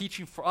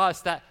teaching for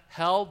us that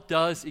hell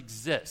does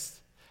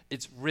exist.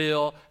 It's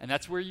real, and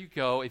that's where you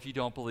go if you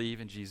don't believe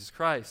in Jesus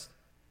Christ.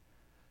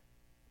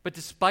 But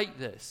despite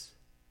this,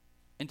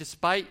 and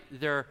despite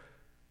their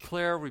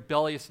clear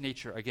rebellious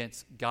nature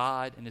against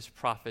God and his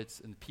prophets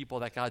and the people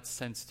that God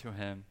sends to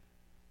him,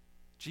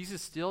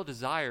 Jesus still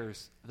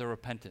desires their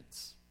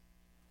repentance.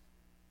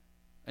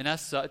 And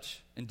as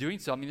such, in doing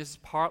so, this is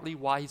partly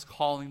why he's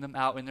calling them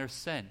out in their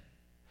sin.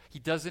 He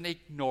doesn't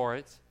ignore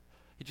it.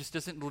 He just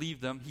doesn't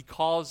leave them. He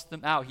calls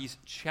them out. He's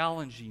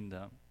challenging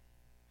them.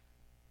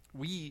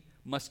 We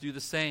must do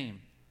the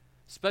same,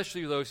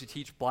 especially those who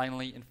teach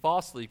blindly and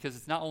falsely, because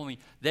it's not only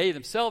they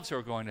themselves who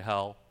are going to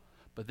hell,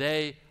 but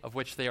they of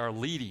which they are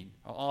leading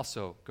are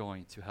also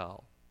going to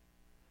hell.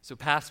 So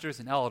pastors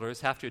and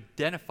elders have to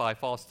identify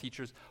false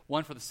teachers,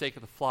 one for the sake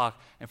of the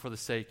flock and for the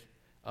sake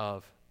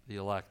of the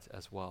elect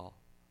as well.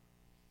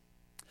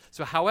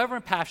 So however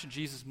impassioned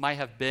Jesus might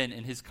have been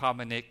in his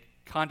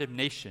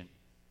condemnation,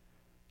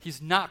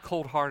 he's not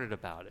cold-hearted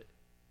about it.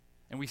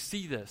 And we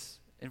see this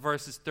in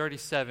verses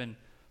 37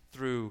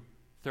 through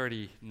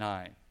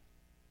 39.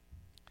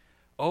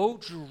 O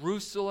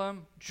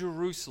Jerusalem,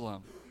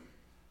 Jerusalem,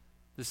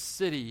 the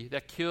city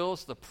that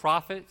kills the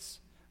prophets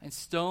and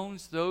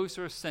stones those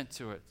who are sent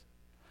to it.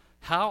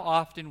 How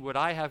often would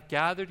I have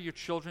gathered your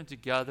children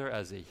together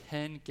as a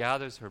hen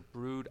gathers her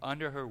brood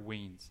under her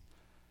wings,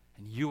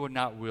 and you were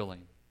not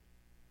willing.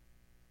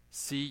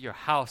 See, your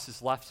house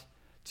is left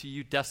to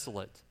you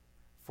desolate.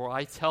 For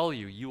I tell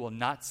you, you will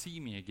not see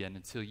me again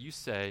until you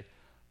say,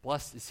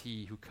 blessed is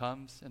he who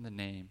comes in the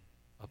name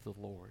of the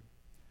Lord.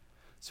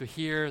 So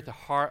here, the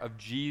heart of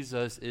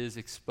Jesus is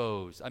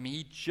exposed. I mean,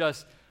 he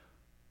just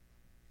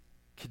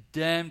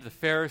condemned the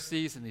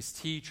Pharisees and these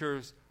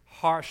teachers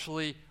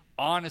harshly,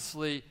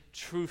 honestly,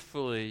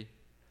 truthfully.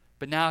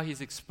 But now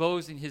he's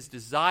exposing his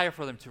desire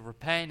for them to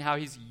repent, how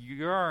he's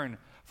yearned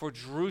for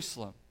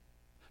Jerusalem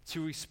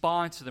to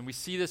respond to them. We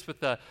see this with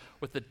the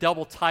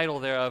double title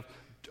there of,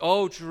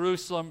 oh,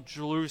 Jerusalem,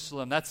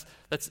 Jerusalem. That's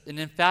an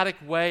emphatic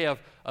way of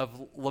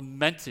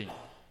lamenting.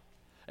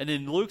 And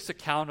in Luke's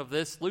account of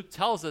this, Luke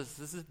tells us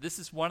this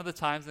is one of the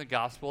times in the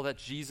gospel that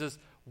Jesus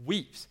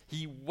weeps.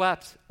 He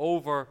wept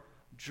over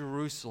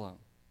Jerusalem.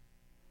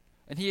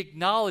 And he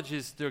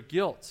acknowledges their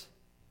guilt.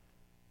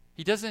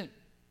 He doesn't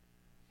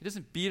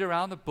beat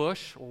around the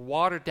bush or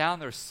water down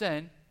their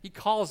sin. He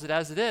calls it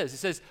as it is. He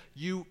says,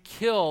 you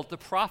killed the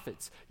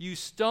prophets. You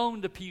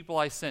stoned the people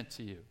I sent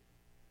to you.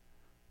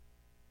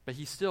 But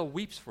he still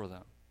weeps for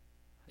them.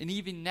 And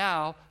even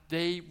now,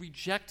 they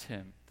reject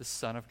him, the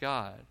Son of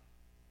God.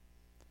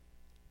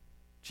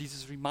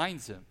 Jesus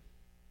reminds him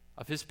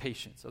of his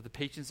patience, of the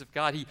patience of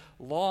God. He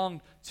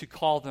longed to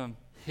call them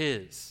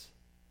his,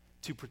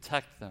 to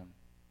protect them.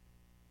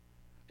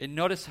 And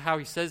notice how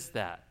he says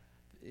that.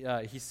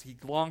 He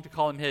longed to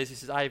call them his. He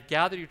says, I have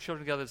gathered your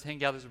children together as hen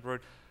gathers a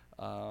bird.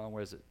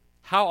 Where is it?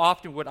 How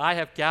often would I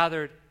have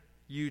gathered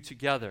you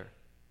together?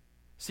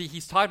 See,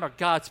 he's talking about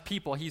God's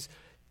people.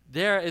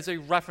 There is a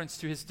reference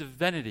to his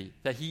divinity,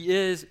 that he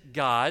is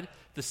God,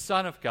 the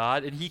Son of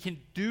God, and he can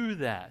do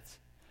that.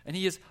 And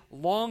he has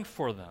longed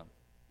for them.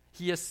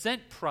 He has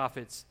sent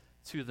prophets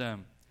to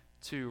them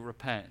to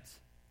repent.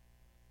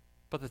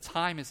 But the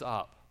time is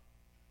up,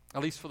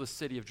 at least for the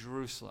city of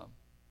Jerusalem.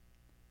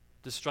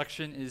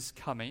 Destruction is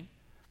coming,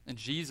 and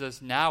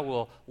Jesus now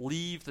will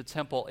leave the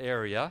temple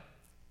area,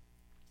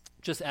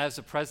 just as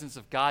the presence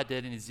of God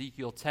did in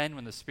Ezekiel 10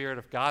 when the Spirit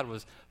of God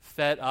was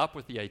fed up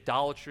with the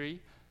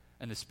idolatry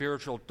and the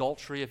spiritual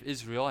adultery of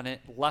Israel, and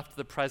it left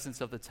the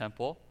presence of the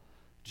temple.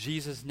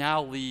 Jesus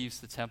now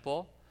leaves the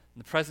temple,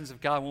 and the presence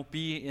of God won't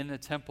be in the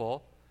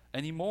temple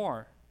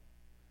anymore.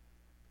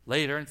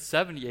 Later, in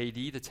 70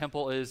 AD, the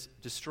temple is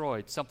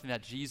destroyed, something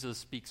that Jesus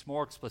speaks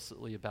more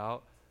explicitly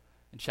about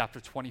in chapter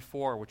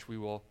 24, which we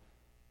will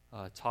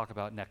talk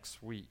about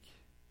next week.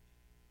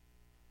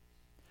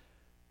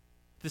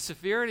 The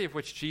severity of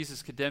which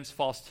Jesus condemns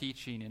false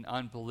teaching and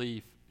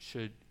unbelief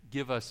should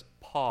give us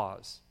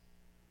pause,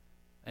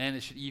 and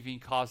it should even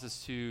cause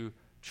us to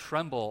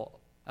tremble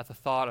at the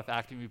thought of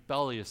acting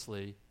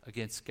rebelliously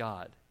against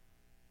God.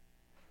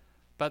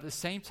 But at the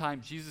same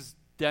time, Jesus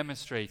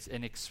demonstrates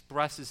and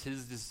expresses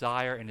his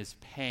desire and his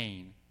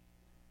pain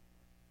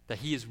that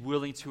he is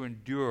willing to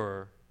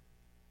endure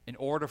in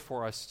order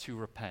for us to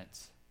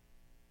repent.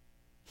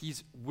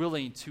 He's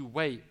willing to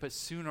wait, but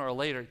sooner or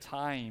later,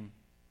 time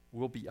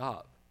will be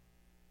up.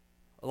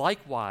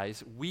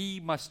 Likewise, we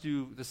must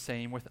do the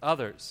same with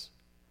others.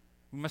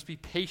 We must be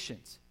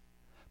patient,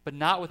 but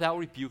not without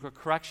rebuke or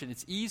correction.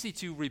 It's easy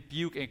to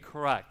rebuke and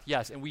correct,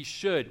 yes, and we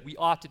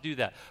ought to do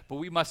that. But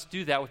we must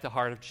do that with the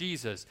heart of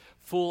Jesus,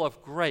 full of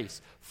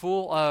grace,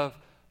 full of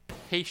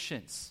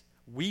patience,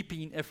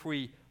 weeping if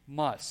we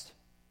must.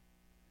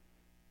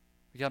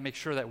 We got to make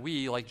sure that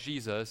we, like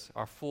Jesus,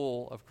 are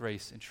full of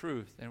grace and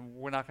truth. And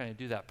we're not going to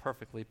do that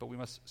perfectly, but we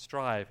must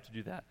strive to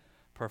do that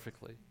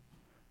perfectly.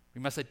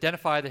 We must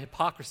identify the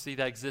hypocrisy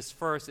that exists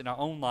first in our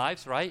own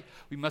lives, right?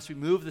 We must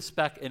remove the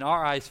speck in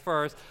our eyes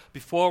first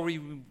before we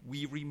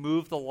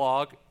remove the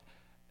log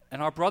in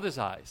our brother's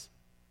eyes,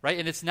 right?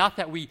 And it's not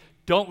that we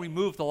don't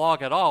remove the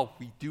log at all.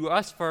 We do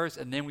us first,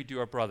 and then we do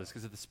our brothers.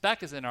 Because if the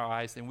speck is in our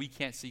eyes, then we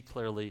can't see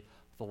clearly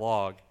the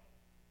log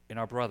in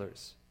our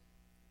brothers.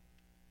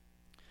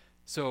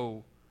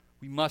 So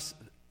we must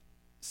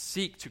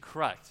seek to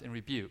correct and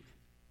rebuke.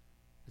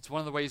 It's one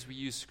of the ways we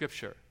use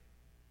Scripture.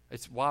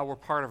 It's why we're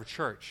part of a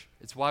church.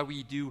 It's why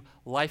we do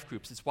life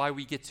groups. It's why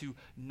we get to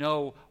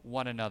know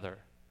one another,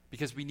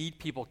 because we need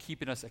people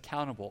keeping us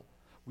accountable.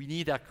 We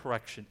need that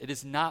correction. It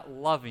is not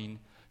loving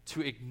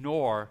to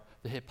ignore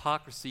the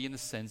hypocrisy and the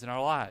sins in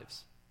our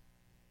lives.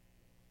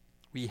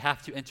 We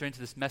have to enter into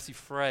this messy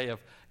fray of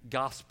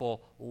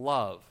gospel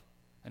love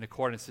in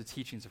accordance to the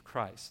teachings of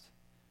Christ.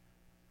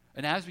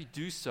 And as we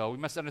do so, we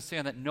must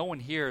understand that no one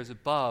here is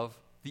above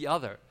the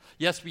other.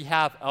 Yes, we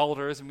have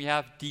elders and we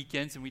have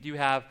deacons and we do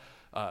have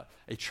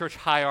a church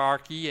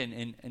hierarchy,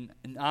 and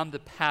I'm the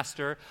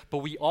pastor, but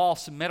we all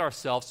submit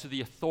ourselves to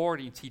the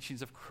authority and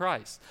teachings of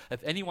Christ.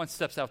 If anyone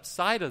steps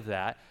outside of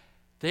that,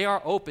 they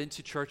are open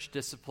to church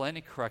discipline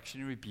and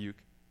correction and rebuke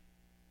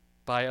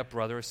by a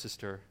brother or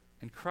sister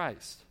in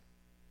Christ.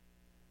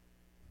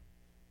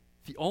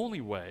 The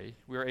only way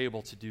we are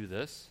able to do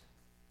this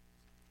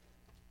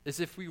is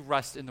if we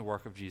rest in the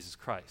work of Jesus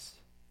Christ.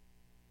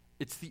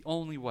 It's the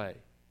only way.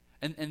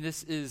 And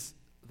this is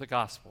the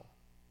gospel.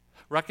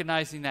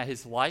 Recognizing that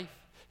his life,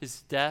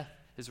 his death,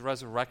 his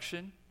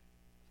resurrection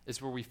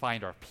is where we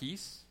find our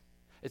peace.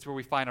 It's where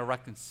we find our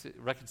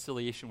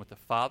reconciliation with the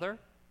Father.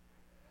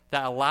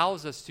 That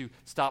allows us to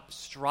stop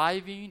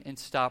striving and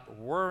stop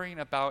worrying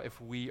about if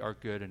we are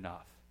good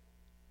enough.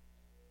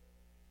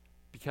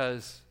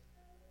 Because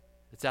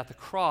it's at the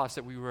cross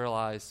that we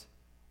realize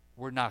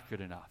we're not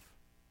good enough.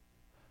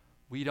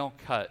 We don't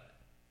cut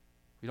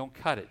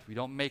it. We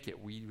don't make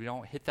it. We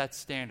don't hit that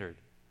standard.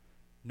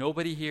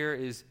 Nobody here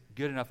is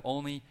good enough.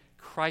 Only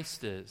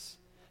Christ is.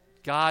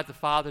 God the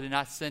Father did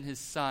not send his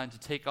Son to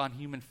take on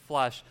human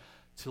flesh,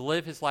 to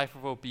live his life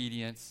of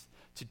obedience,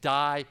 to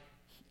die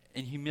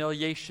in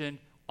humiliation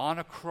on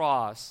a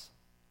cross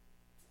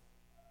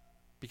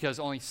because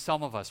only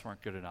some of us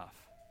weren't good enough.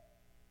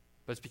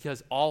 But it's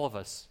because all of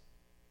us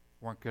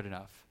weren't good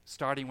enough,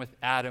 starting with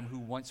Adam, who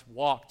once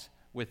walked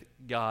with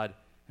God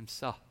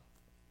himself.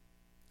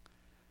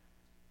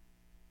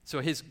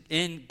 So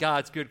in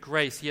God's good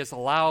grace, he has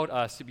allowed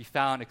us to be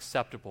found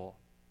acceptable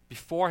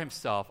before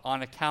himself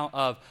on account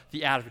of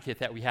the advocate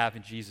that we have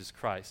in Jesus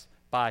Christ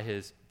by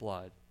his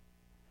blood.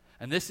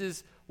 And this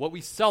is what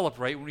we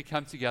celebrate when we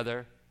come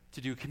together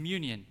to do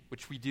communion,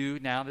 which we do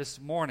now this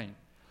morning.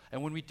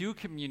 And when we do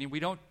communion, we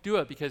don't do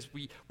it because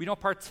we don't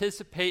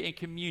participate in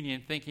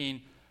communion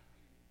thinking,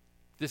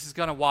 this is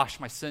going to wash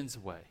my sins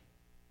away.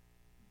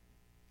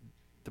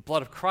 The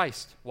blood of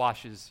Christ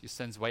washes your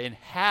sins away and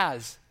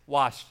has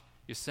washed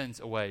your sins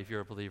away if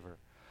you're a believer.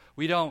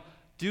 We don't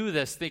do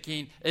this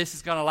thinking this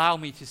is going to allow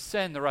me to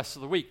sin the rest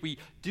of the week. We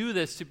do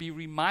this to be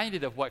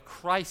reminded of what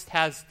Christ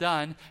has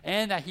done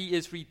and that he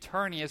is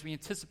returning as we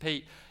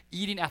anticipate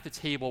eating at the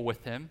table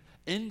with him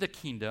in the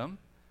kingdom.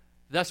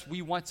 Thus,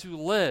 we want to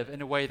live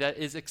in a way that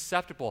is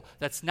acceptable,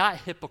 that's not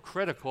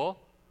hypocritical,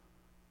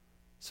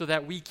 so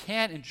that we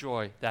can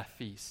enjoy that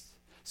feast,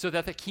 so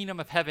that the kingdom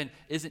of heaven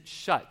isn't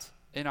shut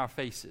in our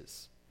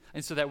faces,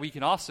 and so that we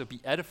can also be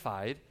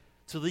edified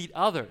to lead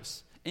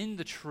others in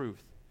the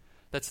truth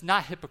that's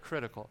not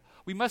hypocritical.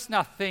 We must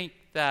not think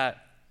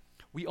that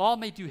we all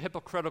may do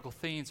hypocritical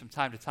things from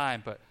time to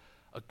time, but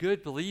a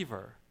good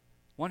believer,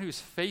 one who's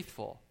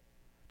faithful,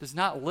 does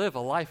not live a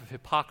life of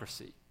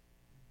hypocrisy.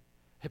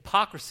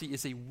 Hypocrisy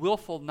is a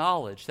willful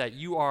knowledge that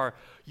you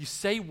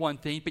say one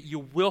thing, but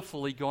you're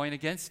willfully going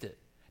against it.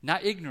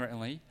 Not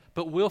ignorantly,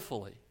 but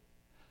willfully.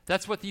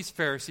 That's what these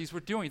Pharisees were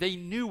doing. They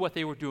knew what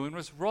they were doing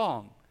was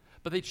wrong,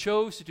 but they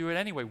chose to do it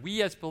anyway.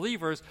 We as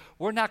believers,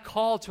 we're not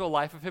called to a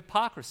life of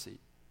hypocrisy.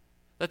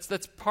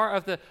 That's part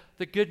of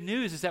the good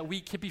news, is that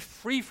we can be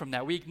free from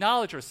that. We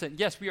acknowledge our sin.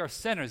 Yes, we are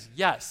sinners,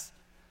 yes.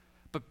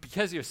 But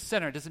because you're a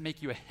sinner doesn't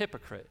make you a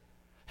hypocrite.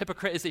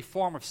 Hypocrite is a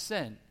form of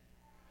sin.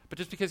 But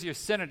just because you're a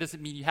sinner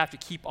doesn't mean you have to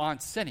keep on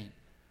sinning.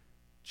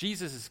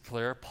 Jesus is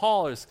clear.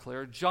 Paul is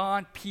clear.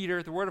 John,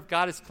 Peter, the Word of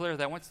God is clear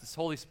that once the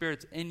Holy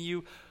Spirit's in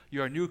you,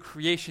 you're a new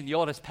creation. The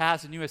old has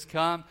passed, the new has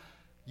come.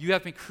 You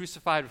have been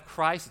crucified with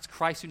Christ. It's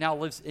Christ who now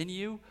lives in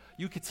you.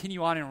 You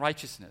continue on in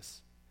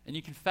righteousness. And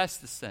you confess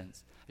the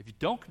sins. If you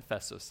don't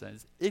confess those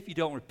sins, if you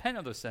don't repent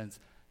of those sins,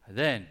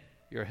 then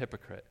you're a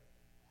hypocrite.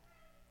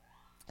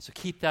 So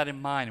keep that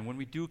in mind. And when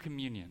we do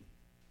communion,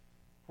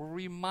 we're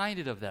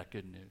reminded of that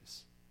good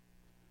news.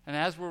 And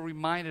as we're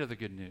reminded of the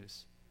good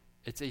news,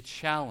 it's a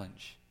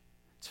challenge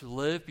to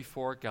live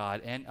before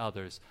God and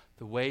others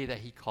the way that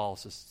he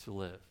calls us to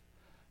live.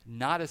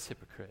 Not as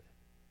hypocrite,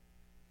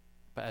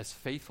 but as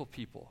faithful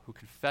people who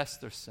confess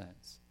their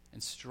sins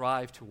and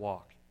strive to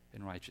walk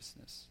in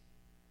righteousness.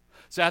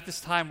 So at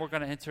this time, we're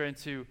going to enter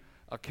into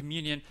a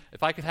communion.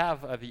 If I could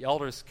have the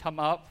elders come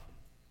up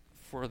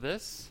for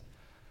this.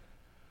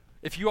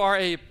 If you are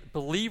a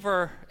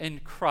believer in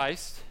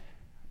Christ,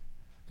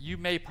 you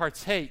may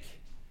partake.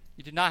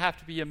 You do not have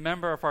to be a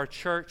member of our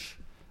church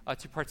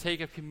to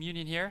partake of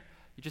communion here.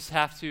 You just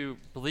have to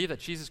believe that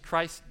Jesus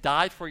Christ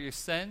died for your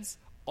sins,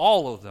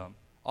 all of them,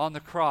 on the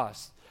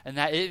cross, and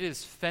that it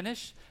is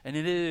finished and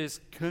it is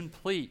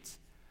complete.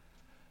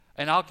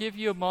 And I'll give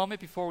you a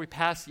moment before we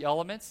pass the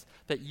elements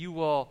that you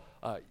will,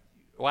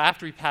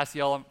 after we pass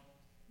the elements,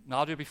 no,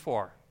 I'll do it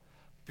before.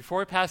 Before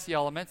we pass the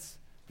elements,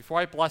 before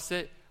I bless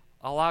it,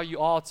 I'll allow you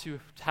all to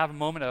have a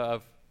moment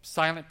of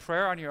silent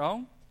prayer on your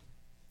own.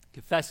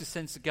 Confess your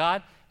sins to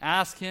God.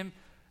 Ask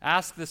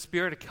the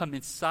Spirit to come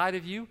inside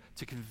of you,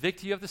 to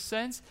convict you of the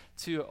sins,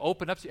 to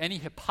open up to any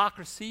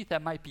hypocrisy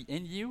that might be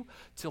in you,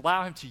 to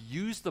allow him to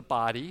use the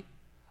body,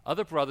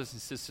 other brothers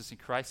and sisters in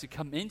Christ, to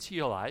come into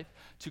your life,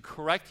 to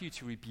correct you,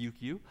 to rebuke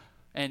you,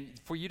 and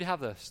for you to have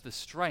the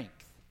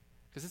strength.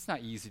 Because it's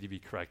not easy to be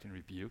corrected and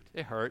rebuked.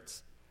 It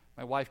hurts.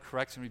 My wife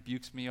corrects and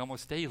rebukes me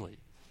almost daily.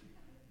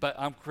 But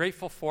I'm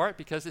grateful for it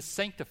because it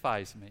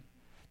sanctifies me.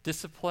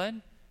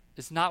 Discipline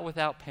is not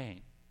without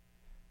pain.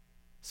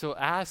 So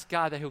ask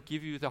God that he'll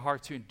give you the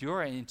heart to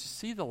endure and to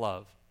see the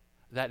love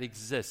that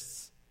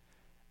exists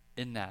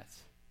in that.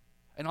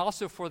 And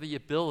also for the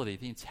ability,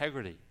 the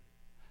integrity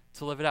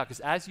to live it out. Because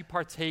as you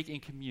partake in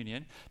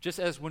communion, just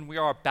as when we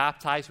are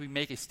baptized, we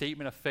make a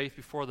statement of faith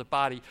before the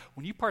body,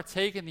 when you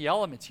partake in the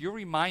elements, you're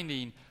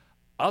reminding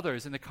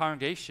others in the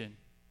congregation,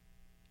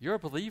 you're a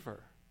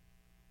believer,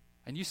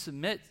 and you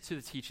submit to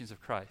the teachings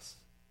of Christ,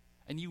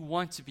 and you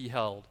want to be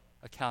held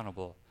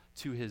accountable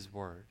to his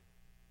word.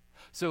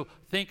 So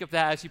think of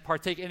that as you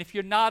partake. And if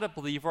you're not a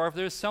believer, or if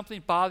there's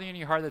something bothering you in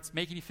your heart that's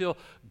making you feel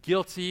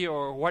guilty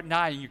or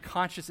whatnot, and your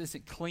conscience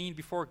isn't clean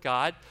before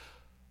God,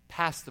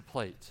 pass the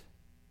plate.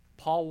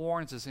 Paul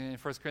warns us in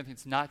 1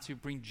 Corinthians not to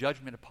bring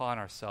judgment upon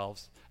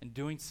ourselves in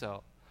doing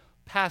so.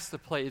 Pass the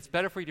plate. It's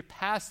better for you to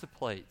pass the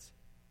plate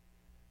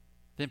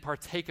than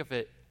partake of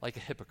it like a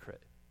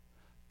hypocrite.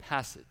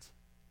 Pass it.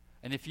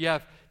 And if you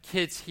have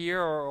kids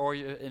here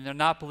and they're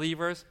not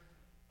believers,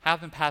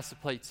 have them pass the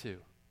plate too.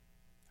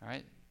 All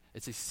right?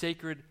 It's a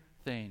sacred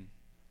thing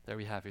that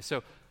we have here.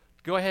 So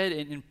go ahead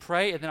and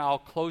pray, and then I'll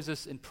close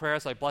this in prayer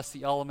as I bless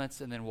the elements,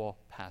 and then we'll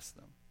pass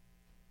them.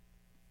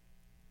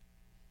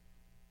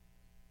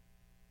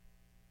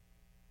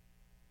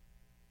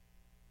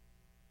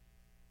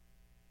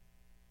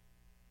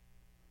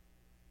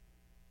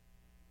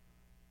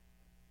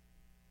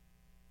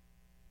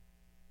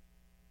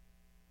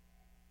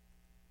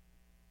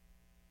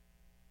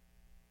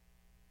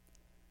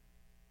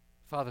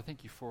 Father,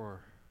 thank you for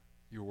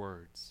your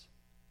words.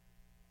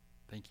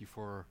 Thank you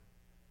for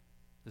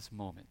this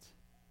moment.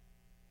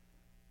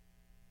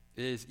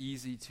 It is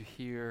easy to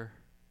hear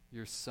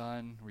your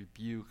son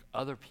rebuke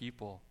other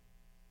people.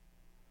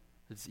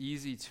 It's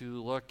easy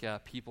to look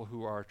at people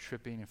who are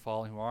tripping and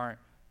falling, who aren't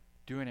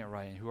doing it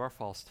right, and who are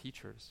false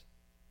teachers.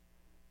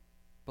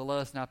 But let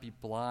us not be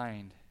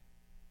blind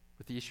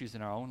with the issues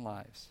in our own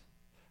lives.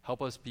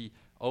 Help us be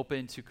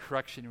open to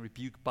correction and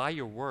rebuke by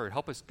your word.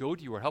 Help us go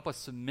to your word. Help us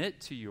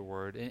submit to your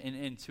word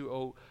and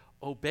to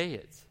obey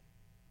it.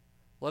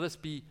 Let us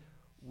be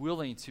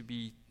willing to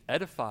be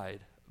edified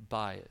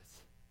by it.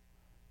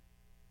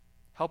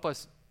 Help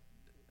us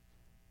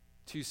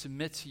to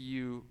submit to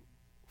you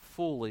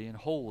fully and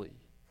wholly.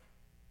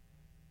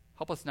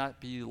 Help us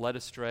not be led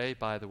astray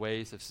by the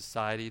ways of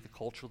society, the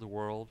culture of the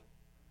world.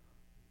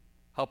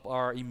 Help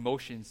our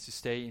emotions to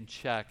stay in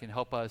check, and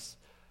help us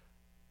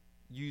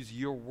use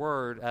your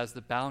word as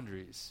the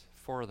boundaries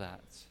for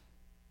that.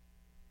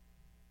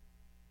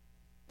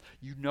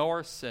 You know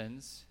our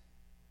sins.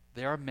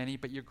 They are many,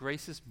 but your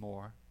grace is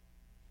more.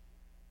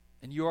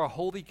 And you are a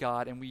holy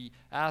God, and we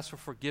ask for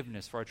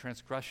forgiveness for our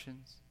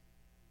transgressions,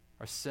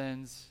 our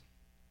sins,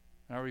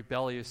 and our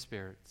rebellious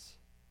spirits.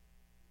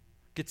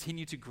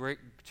 Continue to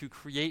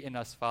create in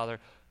us, Father,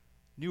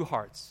 new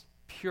hearts,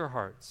 pure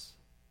hearts,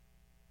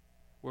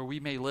 where we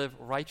may live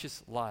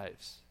righteous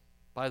lives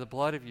by the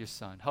blood of your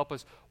Son. Help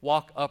us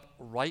walk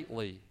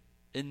uprightly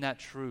in that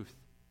truth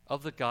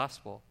of the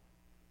gospel,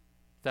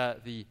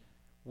 that the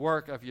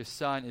work of your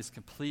Son is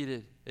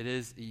completed. It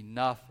is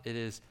enough. It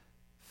is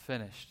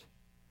finished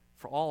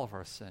for all of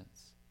our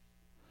sins.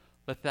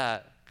 Let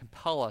that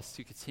compel us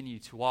to continue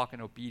to walk in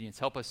obedience.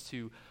 Help us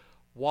to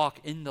walk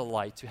in the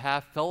light, to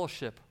have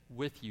fellowship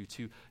with you,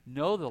 to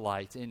know the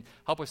light, and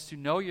help us to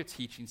know your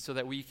teaching so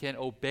that we can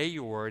obey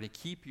your word and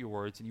keep your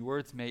words, and your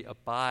words may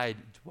abide,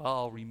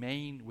 dwell,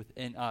 remain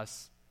within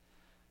us,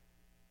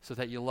 so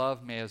that your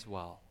love may as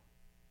well.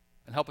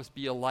 And help us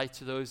be a light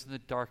to those in the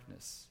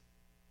darkness.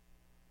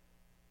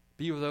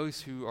 Be with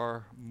those who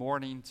are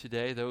mourning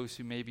today, those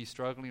who may be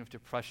struggling with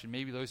depression,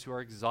 maybe those who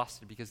are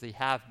exhausted because they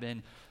have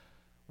been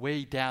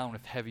weighed down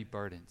with heavy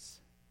burdens.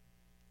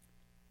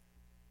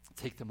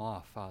 Take them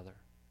off, Father.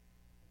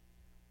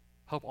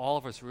 Help all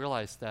of us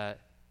realize that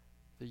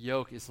the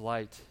yoke is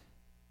light,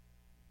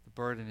 the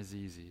burden is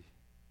easy.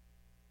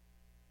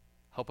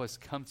 Help us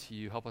come to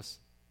you. Help us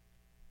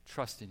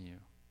trust in you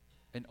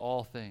in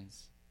all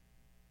things.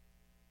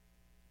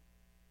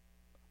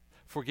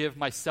 Forgive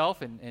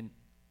myself and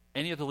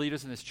any of the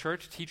leaders in this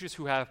church, teachers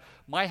who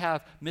might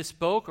have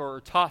misspoke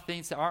or taught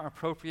things that aren't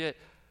appropriate.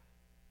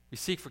 We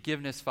seek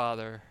forgiveness,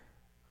 Father.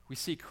 We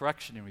seek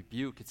correction and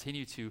rebuke.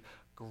 Continue to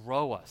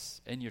grow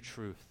us in your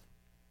truth.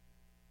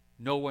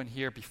 No one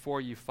here before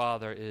you,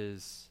 Father,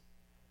 is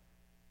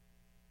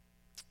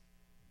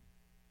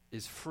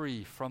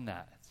free from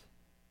that.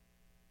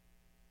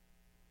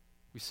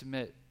 We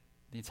submit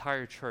the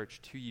entire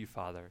church to you,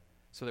 Father,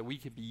 so that we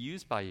can be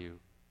used by you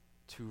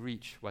to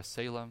reach West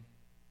Salem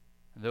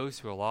and those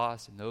who are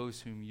lost and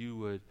those whom you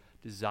would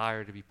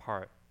desire to be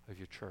part of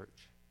your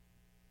church.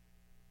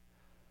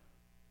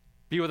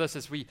 Be with us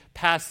as we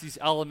pass these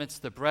elements,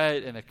 the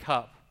bread and the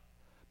cup.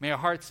 May our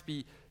hearts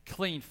be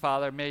clean,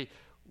 Father. May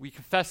we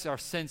confess our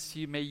sins to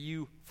you. May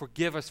you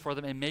forgive us for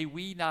them. And may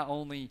we not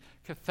only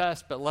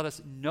confess, but let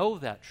us know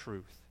that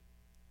truth.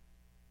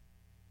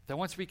 That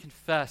once we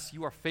confess,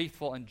 you are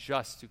faithful and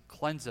just to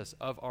cleanse us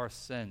of our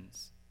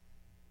sins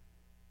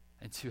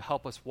and to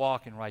help us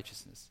walk in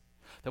righteousness.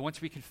 That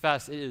once we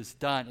confess, it is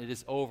done, it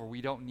is over.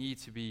 We don't need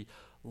to be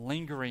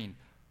lingering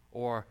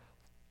or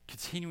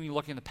continually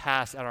looking in the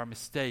past at our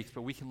mistakes,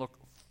 but we can look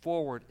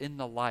forward in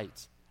the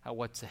light at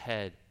what's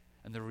ahead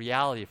and the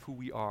reality of who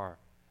we are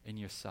in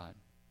your Son.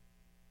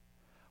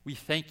 We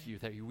thank you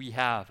that we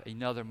have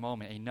another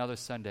moment, another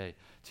Sunday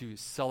to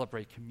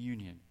celebrate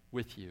communion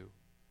with you,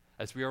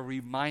 as we are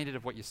reminded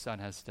of what your Son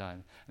has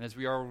done, and as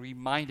we are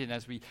reminded,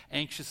 as we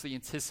anxiously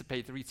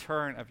anticipate the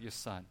return of your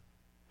Son,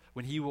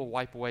 when he will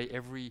wipe away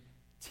every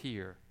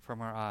tear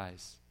from our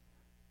eyes,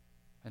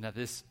 and that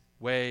this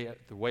way,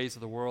 the ways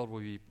of the world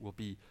will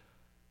be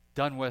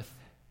done with,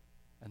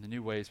 and the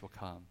new ways will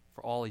come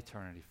for all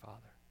eternity, Father.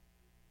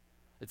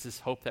 It's this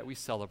hope that we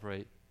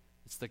celebrate.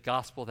 It's the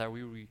gospel that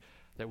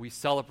we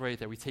celebrate,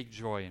 that we take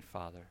joy in,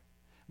 Father.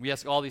 We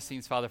ask all these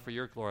things, Father, for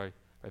your glory,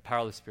 by the power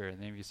of the Spirit, in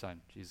the name of your Son,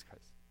 Jesus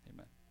Christ.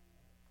 Amen.